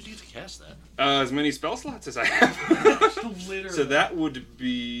 How many times do you get to cast that? As many spell slots as I have. Literally. So that would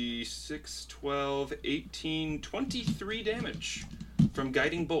be 6, 12, 18, 23 damage from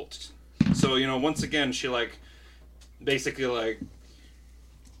Guiding Bolt. So, once again, she, basically,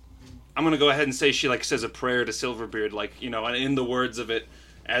 I'm going to go ahead and say she, says a prayer to Silverbeard, and in the words of it,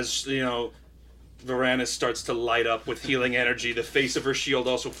 as, Varanus starts to light up with healing energy, the face of her shield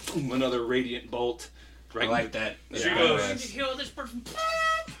also, boom, another radiant bolt. Right, I like that. She goes, Heal this person.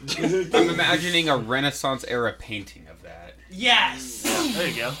 I'm imagining a Renaissance era painting of that. Yes. There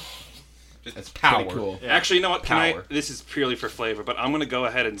you go. That's power. Pretty cool. Actually, you know what? Power. This is purely for flavor, but I'm going to go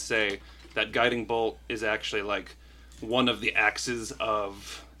ahead and say that Guiding Bolt is actually, one of the axes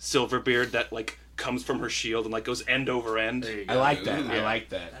of Silverbeard that, comes from her shield and, goes end over end. I like that. Ooh, I yeah. like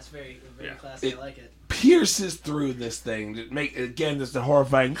that. That's very Yeah. classy. I like it. Pierces through this thing to make again just a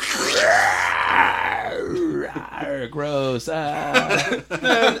horrifying. Gross. I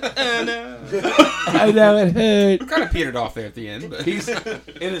know it hurt. Kind of petered off there at the end, but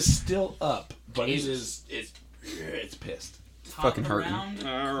It is still up, but it's pissed. Top fucking of the hurting. round,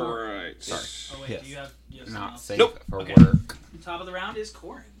 All Corin. right. Sorry. Oh wait, Yes. do you have something not else? safe Nope. for Okay. work. Top of the round is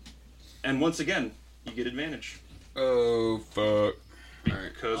Corin. And once again, you get advantage Oh, fuck.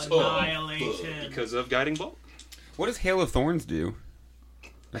 Alright. Annihilation. of Guiding Bolt. What does Hail of Thorns do?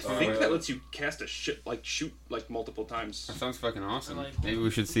 I think that lets you cast a shoot multiple times. That sounds fucking awesome. I like- Maybe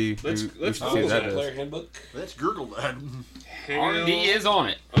we should see. Let's we should see Google what that that. does. handbook. Let's Google that. R&D Hail is on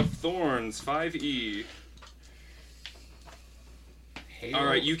it. of Thorns 5e. Hail, All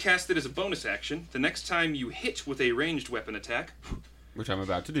right, you cast it as a bonus action. The next time you hit with a ranged weapon attack, which I'm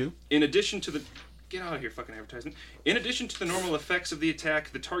about to do. in addition to the get out of here, fucking advertisement. In addition to the normal effects of the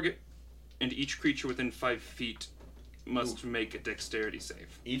attack, the target and each creature within 5 feet must make a dexterity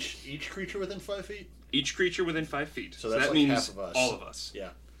save. Each creature within 5 feet. Each creature within 5 feet. So that's that like means half of us. all of us. Yeah.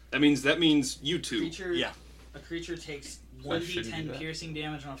 That means you two. Creature, Yeah. A creature takes I shouldn't do 1d10 that. piercing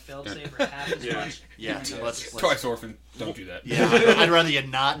damage on a failed save or half as Yeah. much. Yeah. damage Let's. Twice Orphan. Don't do that. Yeah. I'd rather you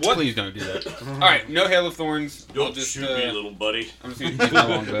not. What? Please don't do that. All right, no Hail of Thorns. I'll just, little buddy. I'm just gonna use my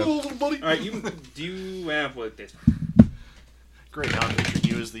longbow. Little buddy. All right, you have what this? Great. Now I'm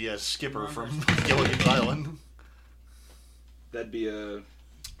picturing you as the skipper from Gilligan's Island. That'd be a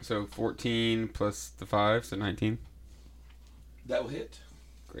So 14 plus the 5, so 19. That will hit.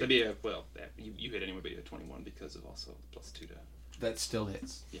 that'd be a you hit anyway, but you had 21 because of also +2 to. That still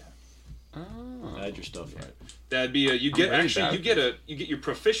hits. Oh. Add your stuff right. That'd be you get very actually bad. you get your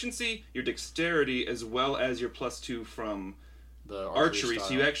proficiency, your dexterity, as well as your +2 from The archery. So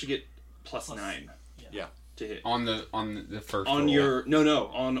style. you actually get +9 Yeah. to hit On the first on roll. your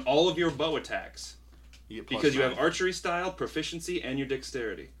on all of your bow attacks You get plus because you have 9. archery style, proficiency, and your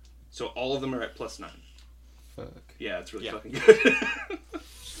dexterity. So all of them are at +9. Fuck. Yeah, it's really Yeah. fucking good.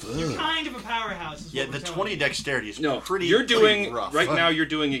 You're kind of a powerhouse. Is Yeah, what the we're telling 20 you. dexterity is No, pretty. you're doing pretty rough. right now. You're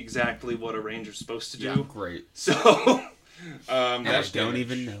doing exactly what a ranger's supposed to do. Yeah. Great. So And I that's don't damage.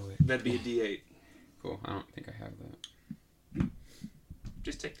 even know it. That'd be a D8. Cool. I don't think I have that.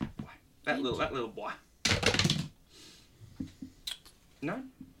 Just take that boy. That little boy. 9.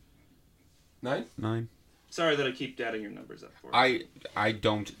 9? 9. Sorry that I keep dadding your numbers up for you. I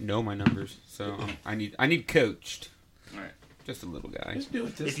don't know my numbers, so I need coached. All right. Just a little guy. Just do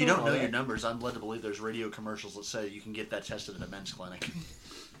it this If you don't all know that. your numbers, I'm led to believe there's radio commercials that say you can get that tested at a men's clinic.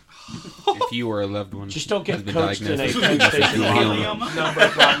 If you or a loved one Just don't get has been coached in a diagnosed with train station glioma. volume. Number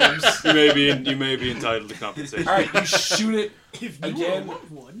of problems. You may be entitled to compensation. All right, you shoot it If you again, were a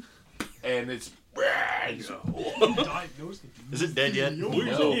loved one, and it's. diagnosed with Is it dead yet? No.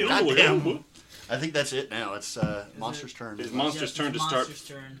 Goddamn. I think that's it now. It's Monster's turn. It's Monster's turn to start Monster's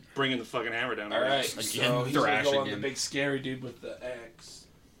turn. bringing the fucking hammer down. All right, Again, so he's gonna thrash go on again. the big scary dude with the axe.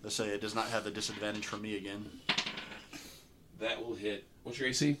 Let's say it does not have the disadvantage for me again. That will hit. What's your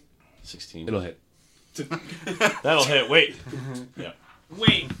AC? 16. It'll hit. That'll hit. Wait.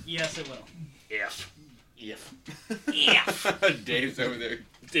 Wait, yes it will. F. Dave's over there.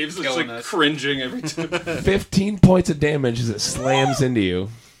 Dave's just Killing like us. cringing every time. 15 points of damage as it slams into you.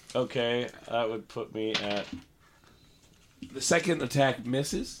 Okay, that would put me at. The second attack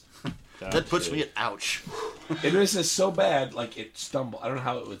misses. That puts me at ouch. It misses so bad, like it stumble. I don't know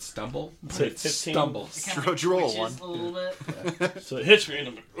how it would stumble, but So it 15? stumbles. Kind of Did you roll a twitches one? a little bit. So it hits me and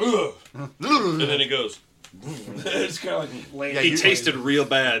I'm like, ugh. And then it goes. It's kind of like laying. Yeah, He you- tasted real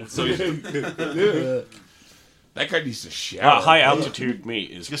bad, so he's That guy needs to shower. High altitude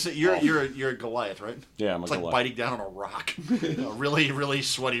meat is. Because you're a Goliath, right? Yeah, I'm a It's like Goliath. biting down on a rock, a really really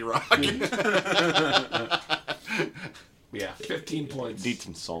sweaty rock. Yeah, 15 points.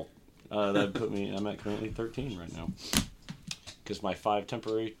 Decent salt. That'd put me. I'm at currently 13 right now. Because my 5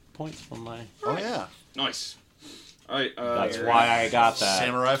 temporary points from my. Oh yeah, nice. All right, That's why I got that.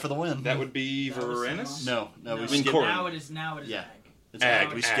 samurai for the win. that would be That was Varanus. no, we No, mean, skipped. Corin. now it is Yeah. Ag. It's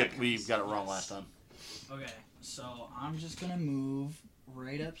ag. We got it wrong last time. Okay, so I'm just gonna move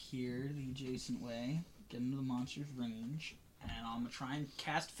right up here, the adjacent way, get into the monster's range, and I'm gonna try and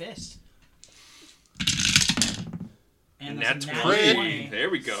cast Fist. And That's a nat great. 20. There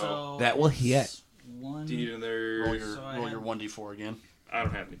we go. So That will hit. it's One. Do you need another? Roll your 1d4 again. I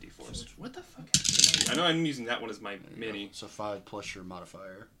don't have any d4s. What the fuck? I know I'm using that one as my mini. So 5 plus your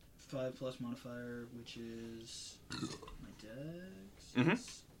modifier. 5 plus modifier, which is my dex. Mhm.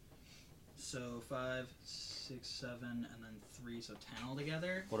 So 5, 6, 7, and then 3, so 10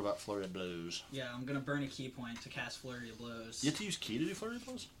 altogether. What about Flurry of Blows? Yeah, I'm gonna burn a key point to cast Flurry of Blows. You have to use key to do Flurry of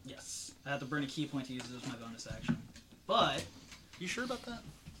Blows? Yes. I have to burn a key point to use it as my bonus action. But You sure about that?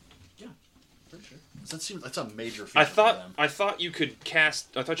 yeah, pretty sure. That's a major feature I for thought them. I thought you could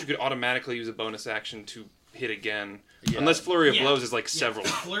cast. I thought you could automatically use a bonus action to hit again, Yeah. unless Flurry of Yeah. Blows is like Yeah, several.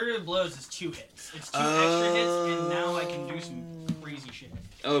 Flurry of Blows is 2 hits. It's 2 extra hits, and now I can do some crazy shit.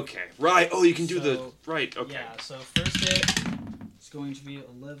 Okay, right. Oh, you can do the So, right. Okay. Yeah, so first hit is going to be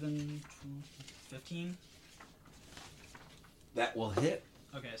 11, 12, 15. That will hit.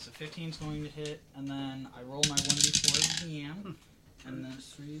 Okay, so 15 is going to hit, and then I roll my 1d4 again, and then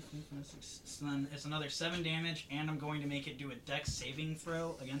it's 3, 4, 5, 6. So then it's another 7 damage, and I'm going to make it do a dex saving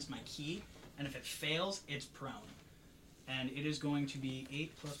throw against my key, and if it fails, it's prone. And it is going to be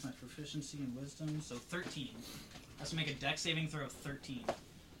 8 plus my proficiency in wisdom, so 13. Has to make a dex saving throw of 13,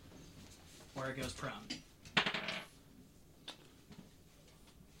 or it goes prone.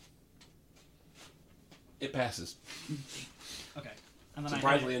 It passes. Okay. And then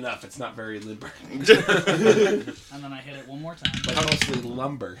Surprisingly enough, it's not very limber. and then I hit it one more time. But mostly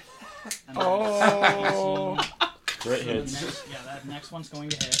lumber. And then Crit hits. that next one's going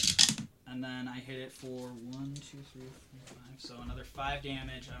to hit. And then I hit it for 1, 2, 3, 4, 5. So another 5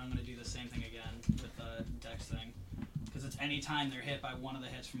 damage. And I'm going to do the same thing again with the dex thing. Because it's any time they're hit by one of the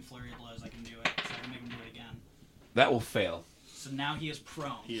hits from Flurry of Blows, I can do it. So I can make him do it again. That will fail. So now he is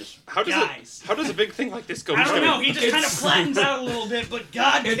prone. He is. How does how does a big thing like this go? I don't know. He just kind of flattens out a little bit, but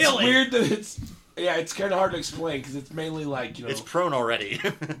God, It's kill it. weird that it's. Yeah, it's kind of hard to explain because it's mainly like, you know, It's prone already.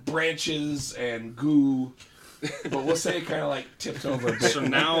 branches and goo. But we'll say it kind of like tips over a bit. So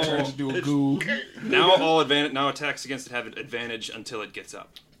now- turns into a goo. Now attacks against it have an advantage until it gets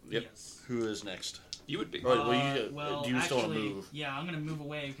up. Yep. Yes. Who is next? You would be. Right, well, do you still want to actually, move? Yeah, I'm gonna move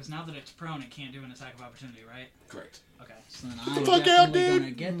away because now that it's prone, it can't do an attack of opportunity, right? Correct. Okay. So then I'm fuck out, definitely dude.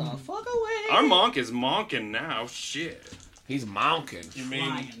 gonna get the fuck away. Our monk is monking now. Shit. He's monking. You mean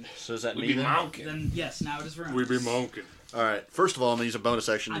Flying. So is that We me be then? monking. Then yes, now it is Veronis. we be monking? All right. First of all, I'm gonna use a bonus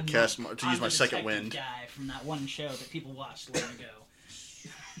action to I'm use the my second detective wind. guy from that one show that people watched long ago.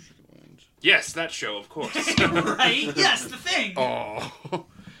 Yes, that show, of course. Right? Yes, the thing. Oh,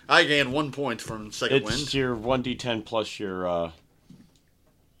 I gained 1 point from second It's wind. your 1d10 plus your,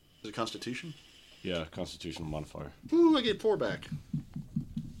 Is it Constitution? constitutional modifier. Ooh, I get 4 back.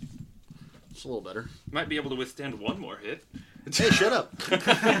 It's a little better. Might be able to withstand one more hit. Hey, shut up.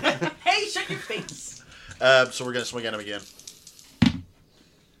 Hey, shut your face. So we're gonna swing at him again.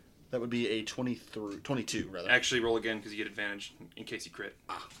 That would be a 22 rather. Actually, roll again because you get advantage in case you crit.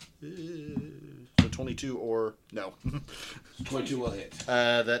 So 22 or no. 22 will hit.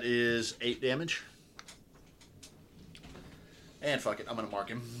 That is 8 damage. And fuck it, I'm gonna mark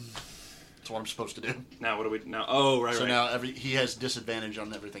him. That's what I'm supposed to do. Now what do we now? Oh, right, So right. now he has disadvantage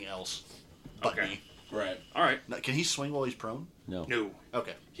on everything else. But Okay. me. Right. All right. Now, can he swing while he's prone? No. No,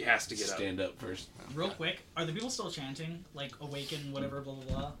 Okay. he has to get up. Stand up first. Real quick, are the people still chanting like awaken whatever blah blah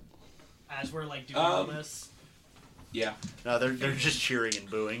blah as we're like doing all this? Yeah. No, they're just cheering and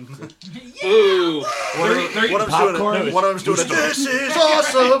booing. Ooh. They're One of them's doing it. This is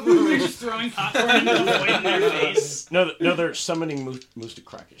awesome. They're just throwing popcorn into the void in their face. No, they're summoning Moose to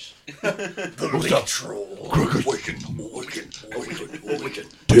Crackers. Take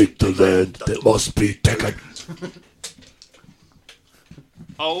the land that must be taken.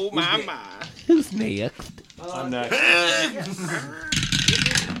 Oh my my. Who's next? I'm next.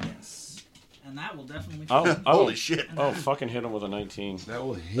 Yes. And that will definitely. Holy shit. Oh, fucking hit him with a 19. That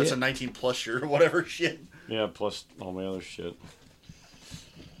will hit. That's a 19 plus your whatever shit. Yeah, plus all my other shit.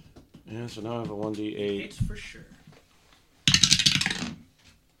 Yeah, so now I have a 1d8 It's for sure.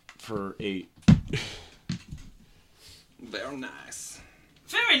 for 8. Very nice.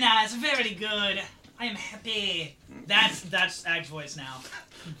 Very nice, very good. I am happy. That's Ag's voice now.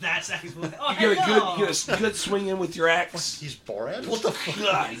 That's Ag's voice. Oh, You hello. get a good swing in with your axe. He's Borat? What the fuck?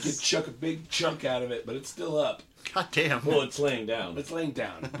 God, you chuck a big chunk out of it, but it's still up. God damn. Well, it's laying down. It's laying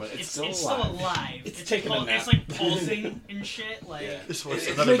down, but it's still it's alive. still alive. It's taking a nap. It's like pulsing and shit. Like Yeah. This one's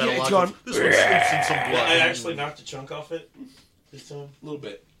It's another making- metal it's logic. gone- This one sleeps in some blood. I actually knocked a chunk off it. this time? A little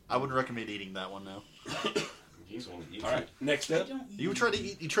bit. I wouldn't recommend eating that one now. He's one to eat. All right, next up. You tried to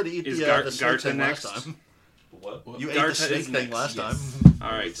eat. You tried to eat Is the Garta snake thing next? last time. What? You ate Garta the snake is thing next, last time.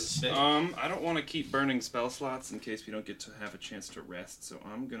 All right. I don't want to keep burning spell slots in case we don't get to have a chance to rest. So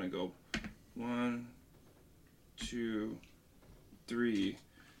I'm gonna go 1, 2, 3,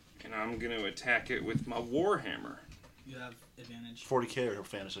 and I'm gonna attack it with my warhammer. You have advantage. 40k or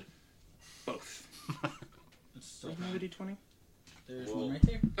fantasy? Both. It's still Another d20. There's Whoa. one right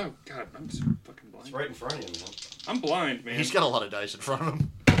there. Oh God, I'm so fucking blind. It's right in front of you, man. I'm blind, man. He's got a lot of dice in front of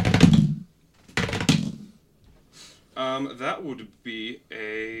him. That would be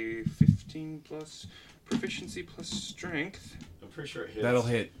a 15 plus proficiency plus strength. I'm pretty sure it hits. That'll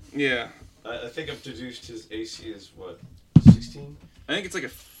hit. Yeah. I think I've deduced his AC is what? 16? I think it's like a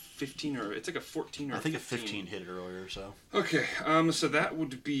 15 or it's like a 14 or I think a 15 hit it earlier. So Okay, so that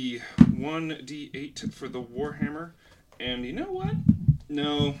would be 1d8 for the Warhammer. And you know what?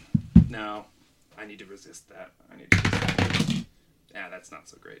 No. I need to resist that. Yeah, that's not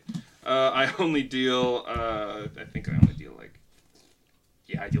so great. I only deal, I think I only deal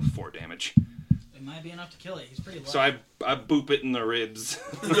I deal 4 damage. It might be enough to kill it. He's pretty low. So I boop it in the ribs.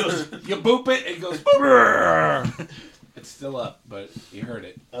 You boop it, it goes. Brrr. It's still up, but you heard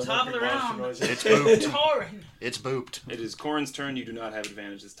it. Top of the round. it's booped. Torin. It's booped. It is Corrin's turn. You do not have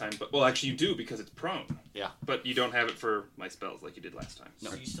advantage this time. But, well, actually you do because it's prone. Yeah. But you don't have it for my spells like you did last time.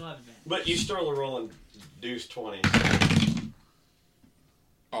 So you still have advantage. But you still rolling deuce 20.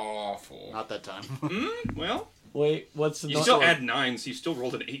 Awful. Not that time. Well, Wait, what's the you still add 9, so you still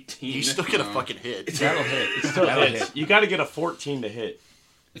rolled an 18. You still get a fucking hit. That'll hit. It still That'll hits. hit. You got to get a 14 to hit.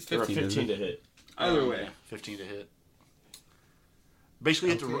 It's Or a 15. 15 to hit. Either way. 15 to hit. Basically,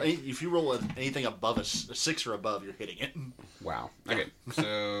 you have to, if you roll anything above a 6 or above, you're hitting it. Wow. Okay,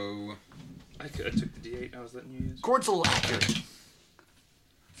 so I took the D8 I was letting you use. Chord's a little accurate.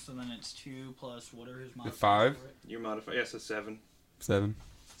 So then it's 2 plus what are his the modifiers? 5, for it? Your modifier, yes, a 7. 7.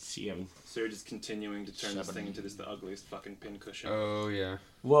 7. So you're just continuing to turn this 7. thing into the ugliest fucking pincushion. Oh yeah.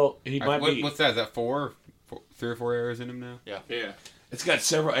 Well, he might be. What's that? Is that 4? 3 or 4 arrows in him now? Yeah. Yeah. It's got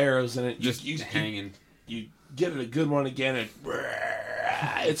several arrows in it. Just hanging. You get it a good one again, and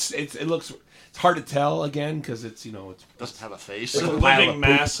it looks. It's hard to tell again because it's Doesn't have a face. It's a pile living of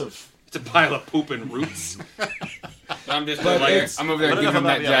mass of. It's a pile of poop and roots. I'm just But like, it's- I'm over there But giving him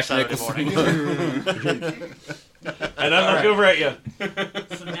enough that about Jack me on Saturday Nicholson. And I look over at you.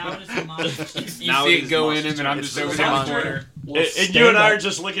 So now it is the monster. You Now see it it is go in monster him, and I'm It's just over the there. monster. And you and I are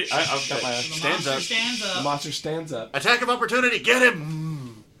just looking. I've got my. The Stands monster up. stands The up. monster stands up. Attack of opportunity. Get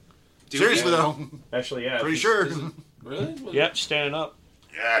him. Dude, Seriously yeah. though, Actually, yeah. pretty sure. Really? Yep, standing up.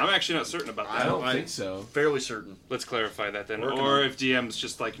 I'm actually not certain about that. I don't think so. Fairly certain. Let's clarify that then. Working Or on it. if DM's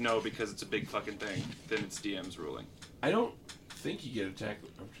just like, no, because it's a big fucking thing, then it's DM's ruling. I don't think you get attack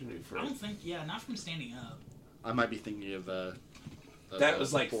opportunity for I it. don't think. Yeah, not from standing up. I might be thinking of. That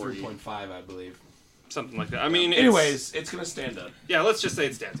was like 40. 3.5, I believe. Something like that. I mean, Anyways, it's gonna stand up, yeah, let's just say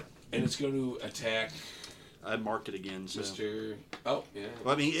it stands up. and it's going to attack I marked it again. So. Mr. Oh yeah.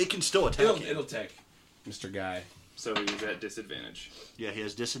 Well, I mean, it can still attack. him. It'll attack Mr. Guy. So he's at disadvantage. Yeah, he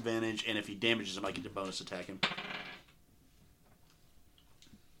has disadvantage, and if he damages him, I get to bonus attack him.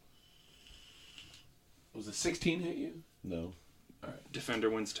 Was it 16 hit you? No. Defender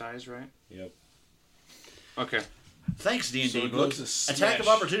wins ties, right? Yep. Okay. Thanks, D&D So it book. goes to Attack of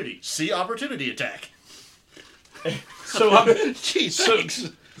smash. opportunity. See opportunity attack. So I'm. Jeez, So, thanks.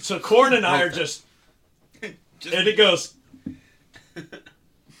 so Corn and I are just. And it goes. And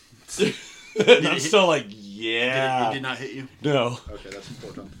I'm still like, yeah. It did not hit you. No. Okay, that's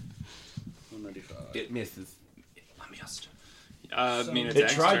 4 times. 195. It misses. I missed. So mean, It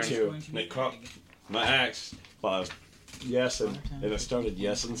it's tried Axe turn. to. Going to And be it caught big. my axe. Well, yesing. And I started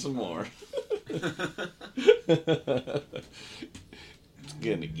yesing some more.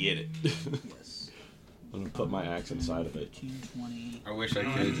 Gonna get it. Yes. I'm gonna put my axe inside of it. 15, 20. I wish I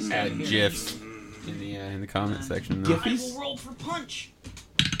could just add gifs in the comment section. though. I will roll for punch.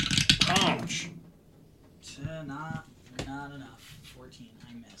 Punch. Not enough. 14.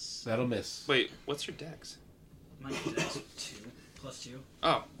 I miss. That'll miss. Wait, what's your dex? My dex 2 plus 2.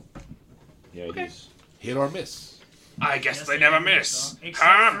 Oh, Yeah, Okay. he's. Hit or miss. I guess Yes, they I never think miss. so. Except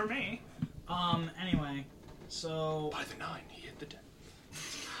Huh? for me. Anyway, so By the 9, he hit the dex.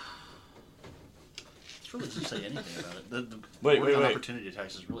 It really doesn't say anything about it. The Wait, word on wait. opportunity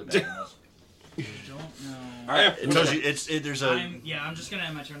attacks is really bad in this. don't know. All right. It tells you there's a I'm just gonna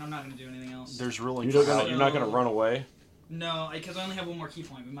end my turn. I'm not gonna do anything else. there's ruling. You're for not how- gonna. You're not gonna run away. No, because I only have one more key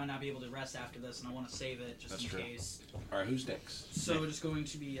point. We might not be able to rest after this, and I want to save it just That's in true. case. All right. Who's next? So it is going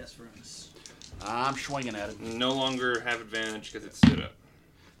to be Esperance. I'm swinging at it. No longer have advantage because it stood up.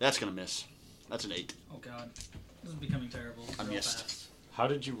 That's going to miss. That's an 8. Oh god, this is becoming terrible. I real missed. fast. How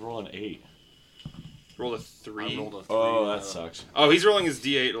did you roll an 8? Roll a 3. I rolled a 3. Oh, that sucks. Oh, he's rolling his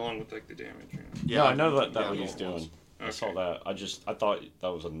D8 along with like the damage. Yeah, No, I know that yeah, what he's doing. I Okay. saw that. I thought that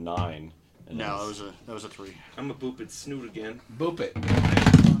was a 9. And No, that was a 3. I'm gonna boop its snoot again. Boop it.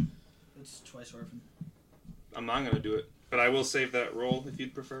 It's twice orphan. I'm not gonna do it, but I will save that roll if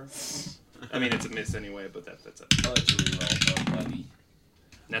you'd prefer. I mean, it's a miss anyway, but that's it. I'll let you reroll, buddy.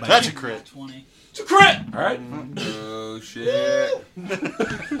 That's a crit. 20. It's a crit! Alright. Oh shit!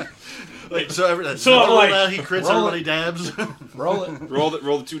 Wait, so every So, like, now he crits, roll everybody dabs. Roll it. Roll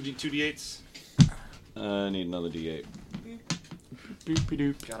the two D8s. I need another D8.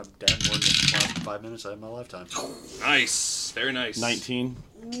 God, I've dabbed more than the last 5 minutes of my lifetime. Nice, very nice. 19.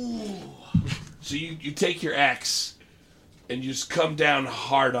 So you take your axe and you just come down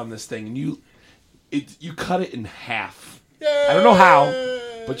hard on this thing and you cut it in half. I don't know how,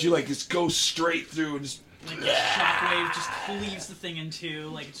 but you like just go straight through and just Like the shockwave just cleaves the thing in two,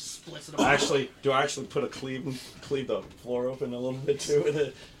 like it just splits it apart. Do I actually put a cleave the floor open a little bit too with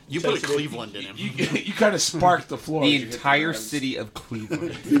it? You put a Cleveland in him. you kind of spark the floor. The as you hit entire ground. city of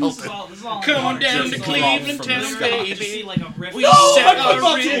Cleveland. This is all Come on in down the to water. Cleveland Just town, see, baby. just see like a rift. We set a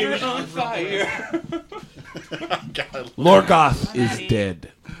river on fire. Lorgoth is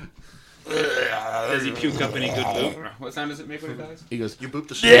dead. Does he puke up any good loot? What sound does it make when it dies? He goes, You boop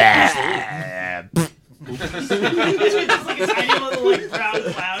the yeah. It's like a tiny little like brown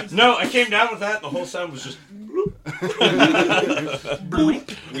cloud. No, I came down with that and the whole sound was just...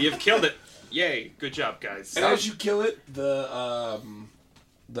 We have killed it. Yay! Good job, guys. And as you kill it, the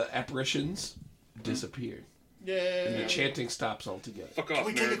apparitions disappear. And the chanting stops altogether. Fuck off, Can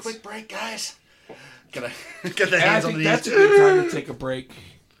we take a nerds. quick break, guys? Can I get the And I hands on think the that's a good time to take a break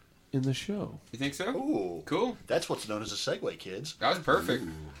in the show. You think so? Ooh, Cool. that's what's known as a segue, kids. That was perfect.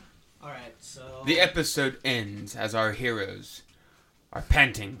 Alright, so The episode ends as our heroes are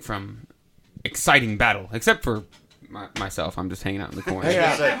panting from exciting battle, except for myself. I'm just hanging out in the corner.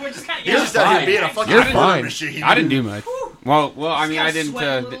 Yeah. we're just kinda You're just out here being a fucking You're killing fine. machine. I didn't do much. Well, I mean, gotta I didn't sweat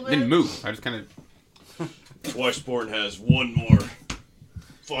a little didn't bit. move. I just kind of. Twiceborn has one more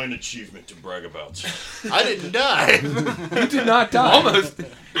fine achievement to brag about. I didn't die. You did not die. Almost.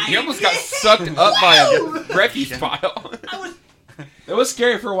 He almost got sucked up by a refuse pile. It was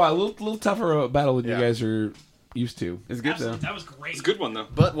scary for a while. A little tougher of a battle than Yeah. you guys are used to. It's good though. That was great. It's a good one though.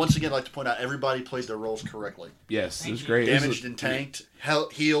 But once again, I'd like to point out, everybody played their roles correctly. Yes, it was you. great. It was Damaged and tanked,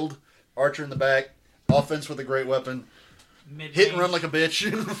 healed, archer in the back, offense with a great weapon, Mid-range. hit and run like a bitch.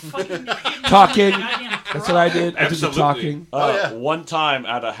 Fucking Talking. goddamn That's what I did. I did the Absolutely. talking. Oh, yeah. One time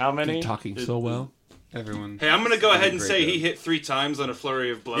out of how many? Did talking so well. Everyone. Hey, I'm gonna go ahead and Great say job. he hit 3 times on a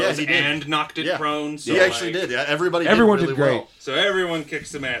flurry of blows Yeah, he did. and knocked it Yeah. prone. So He actually like, did. Yeah, everybody Everyone did did really great. well. So everyone kicked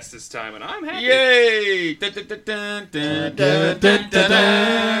some ass this time, and I'm happy. Yay! Dun, dun, dun, dun, dun, dun, dun, dun,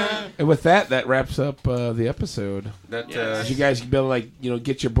 dun. And with that, that wraps up the episode. That As you guys can be able to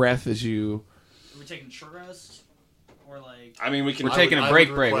get your breath as you. Are we taking a short rest? Or like I mean, we can. we're taking I a break.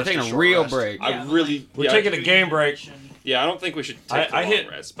 would We're request taking a a short real rest. break. I really. We're yeah, taking a game break. Yeah, I don't think we should take I a hit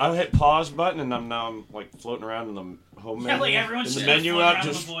long rest. I hit pause button and I'm like floating around in the home Yeah, menu. like everyone's in just the menu floating up, around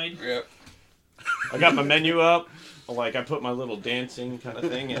in just the void. Yep. I got my menu up. Like I put my little dancing kind of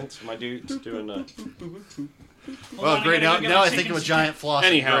thing in. So my dude's doing a. Well, great. Now I think of a giant floss.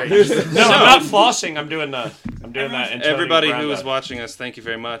 Anyhow. Great. No, I'm not flossing. I'm doing that. Antonio Everybody Brown who is dive. watching us, thank you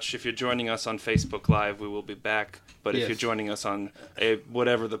very much. If you're joining us on Facebook Live, we will be back. But if Yes. you're joining us on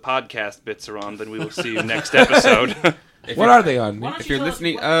whatever the podcast bits are on, then we will see you next episode. What are they on? Why don't If you you're tell us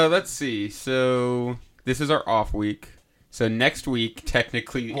listening, what- let's see. So this is our off week. So next week,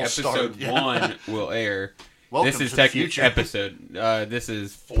 technically, We'll episode start, yeah. 1 will air. Welcome This is to the technically future. episode. This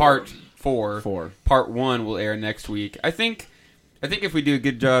is part 4. 4. Part 1 will air next week. I think if we do a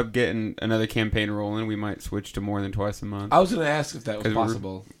good job getting another campaign rolling, we might switch to more than twice a month. I was going to ask if that was 'Cause we're-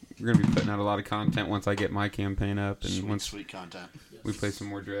 possible. We're gonna be putting out a lot of content once I get my campaign up, and Sweet, once sweet content. we play some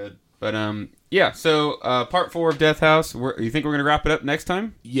more Dread. But yeah. So part 4 of Death House. You think we're gonna wrap it up next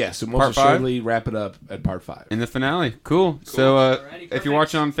time Yes, and Part most 5? assuredly wrap it up at part 5. in the finale? Cool. So Alrighty, if perfect. you're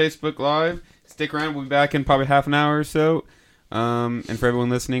watching on Facebook Live, stick around. We'll be back in probably half an hour or so. And for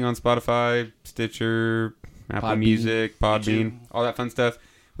everyone listening on Spotify, Stitcher, Apple Podbean. Music, Podbean, all that fun stuff,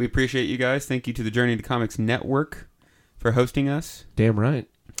 we appreciate you guys. Thank you to the Journey into Comics Network for hosting us. Damn right.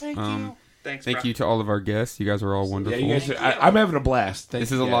 Thanks, Thank bro. you to all of our guests. You guys are all Yeah, wonderful. you guys. I'm having a blast. Thank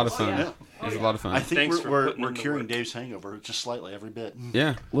This you is a guys. lot of fun. yeah. This was a lot of fun. I think Thanks for we're putting in the curing work. Dave's hangover just slightly every bit.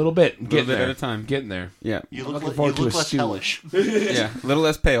 Yeah. A little bit. A little bit at a time. Getting there. Yeah. You I'm look, looking you forward to look a less stew. hellish. Yeah. A little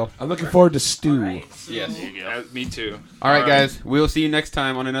less pale. I'm looking forward to stew. Yes. There you go. Me too. All right, guys. We'll see you next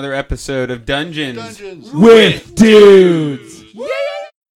time on another episode of Dungeons. Dungeons. With dudes. Yeah.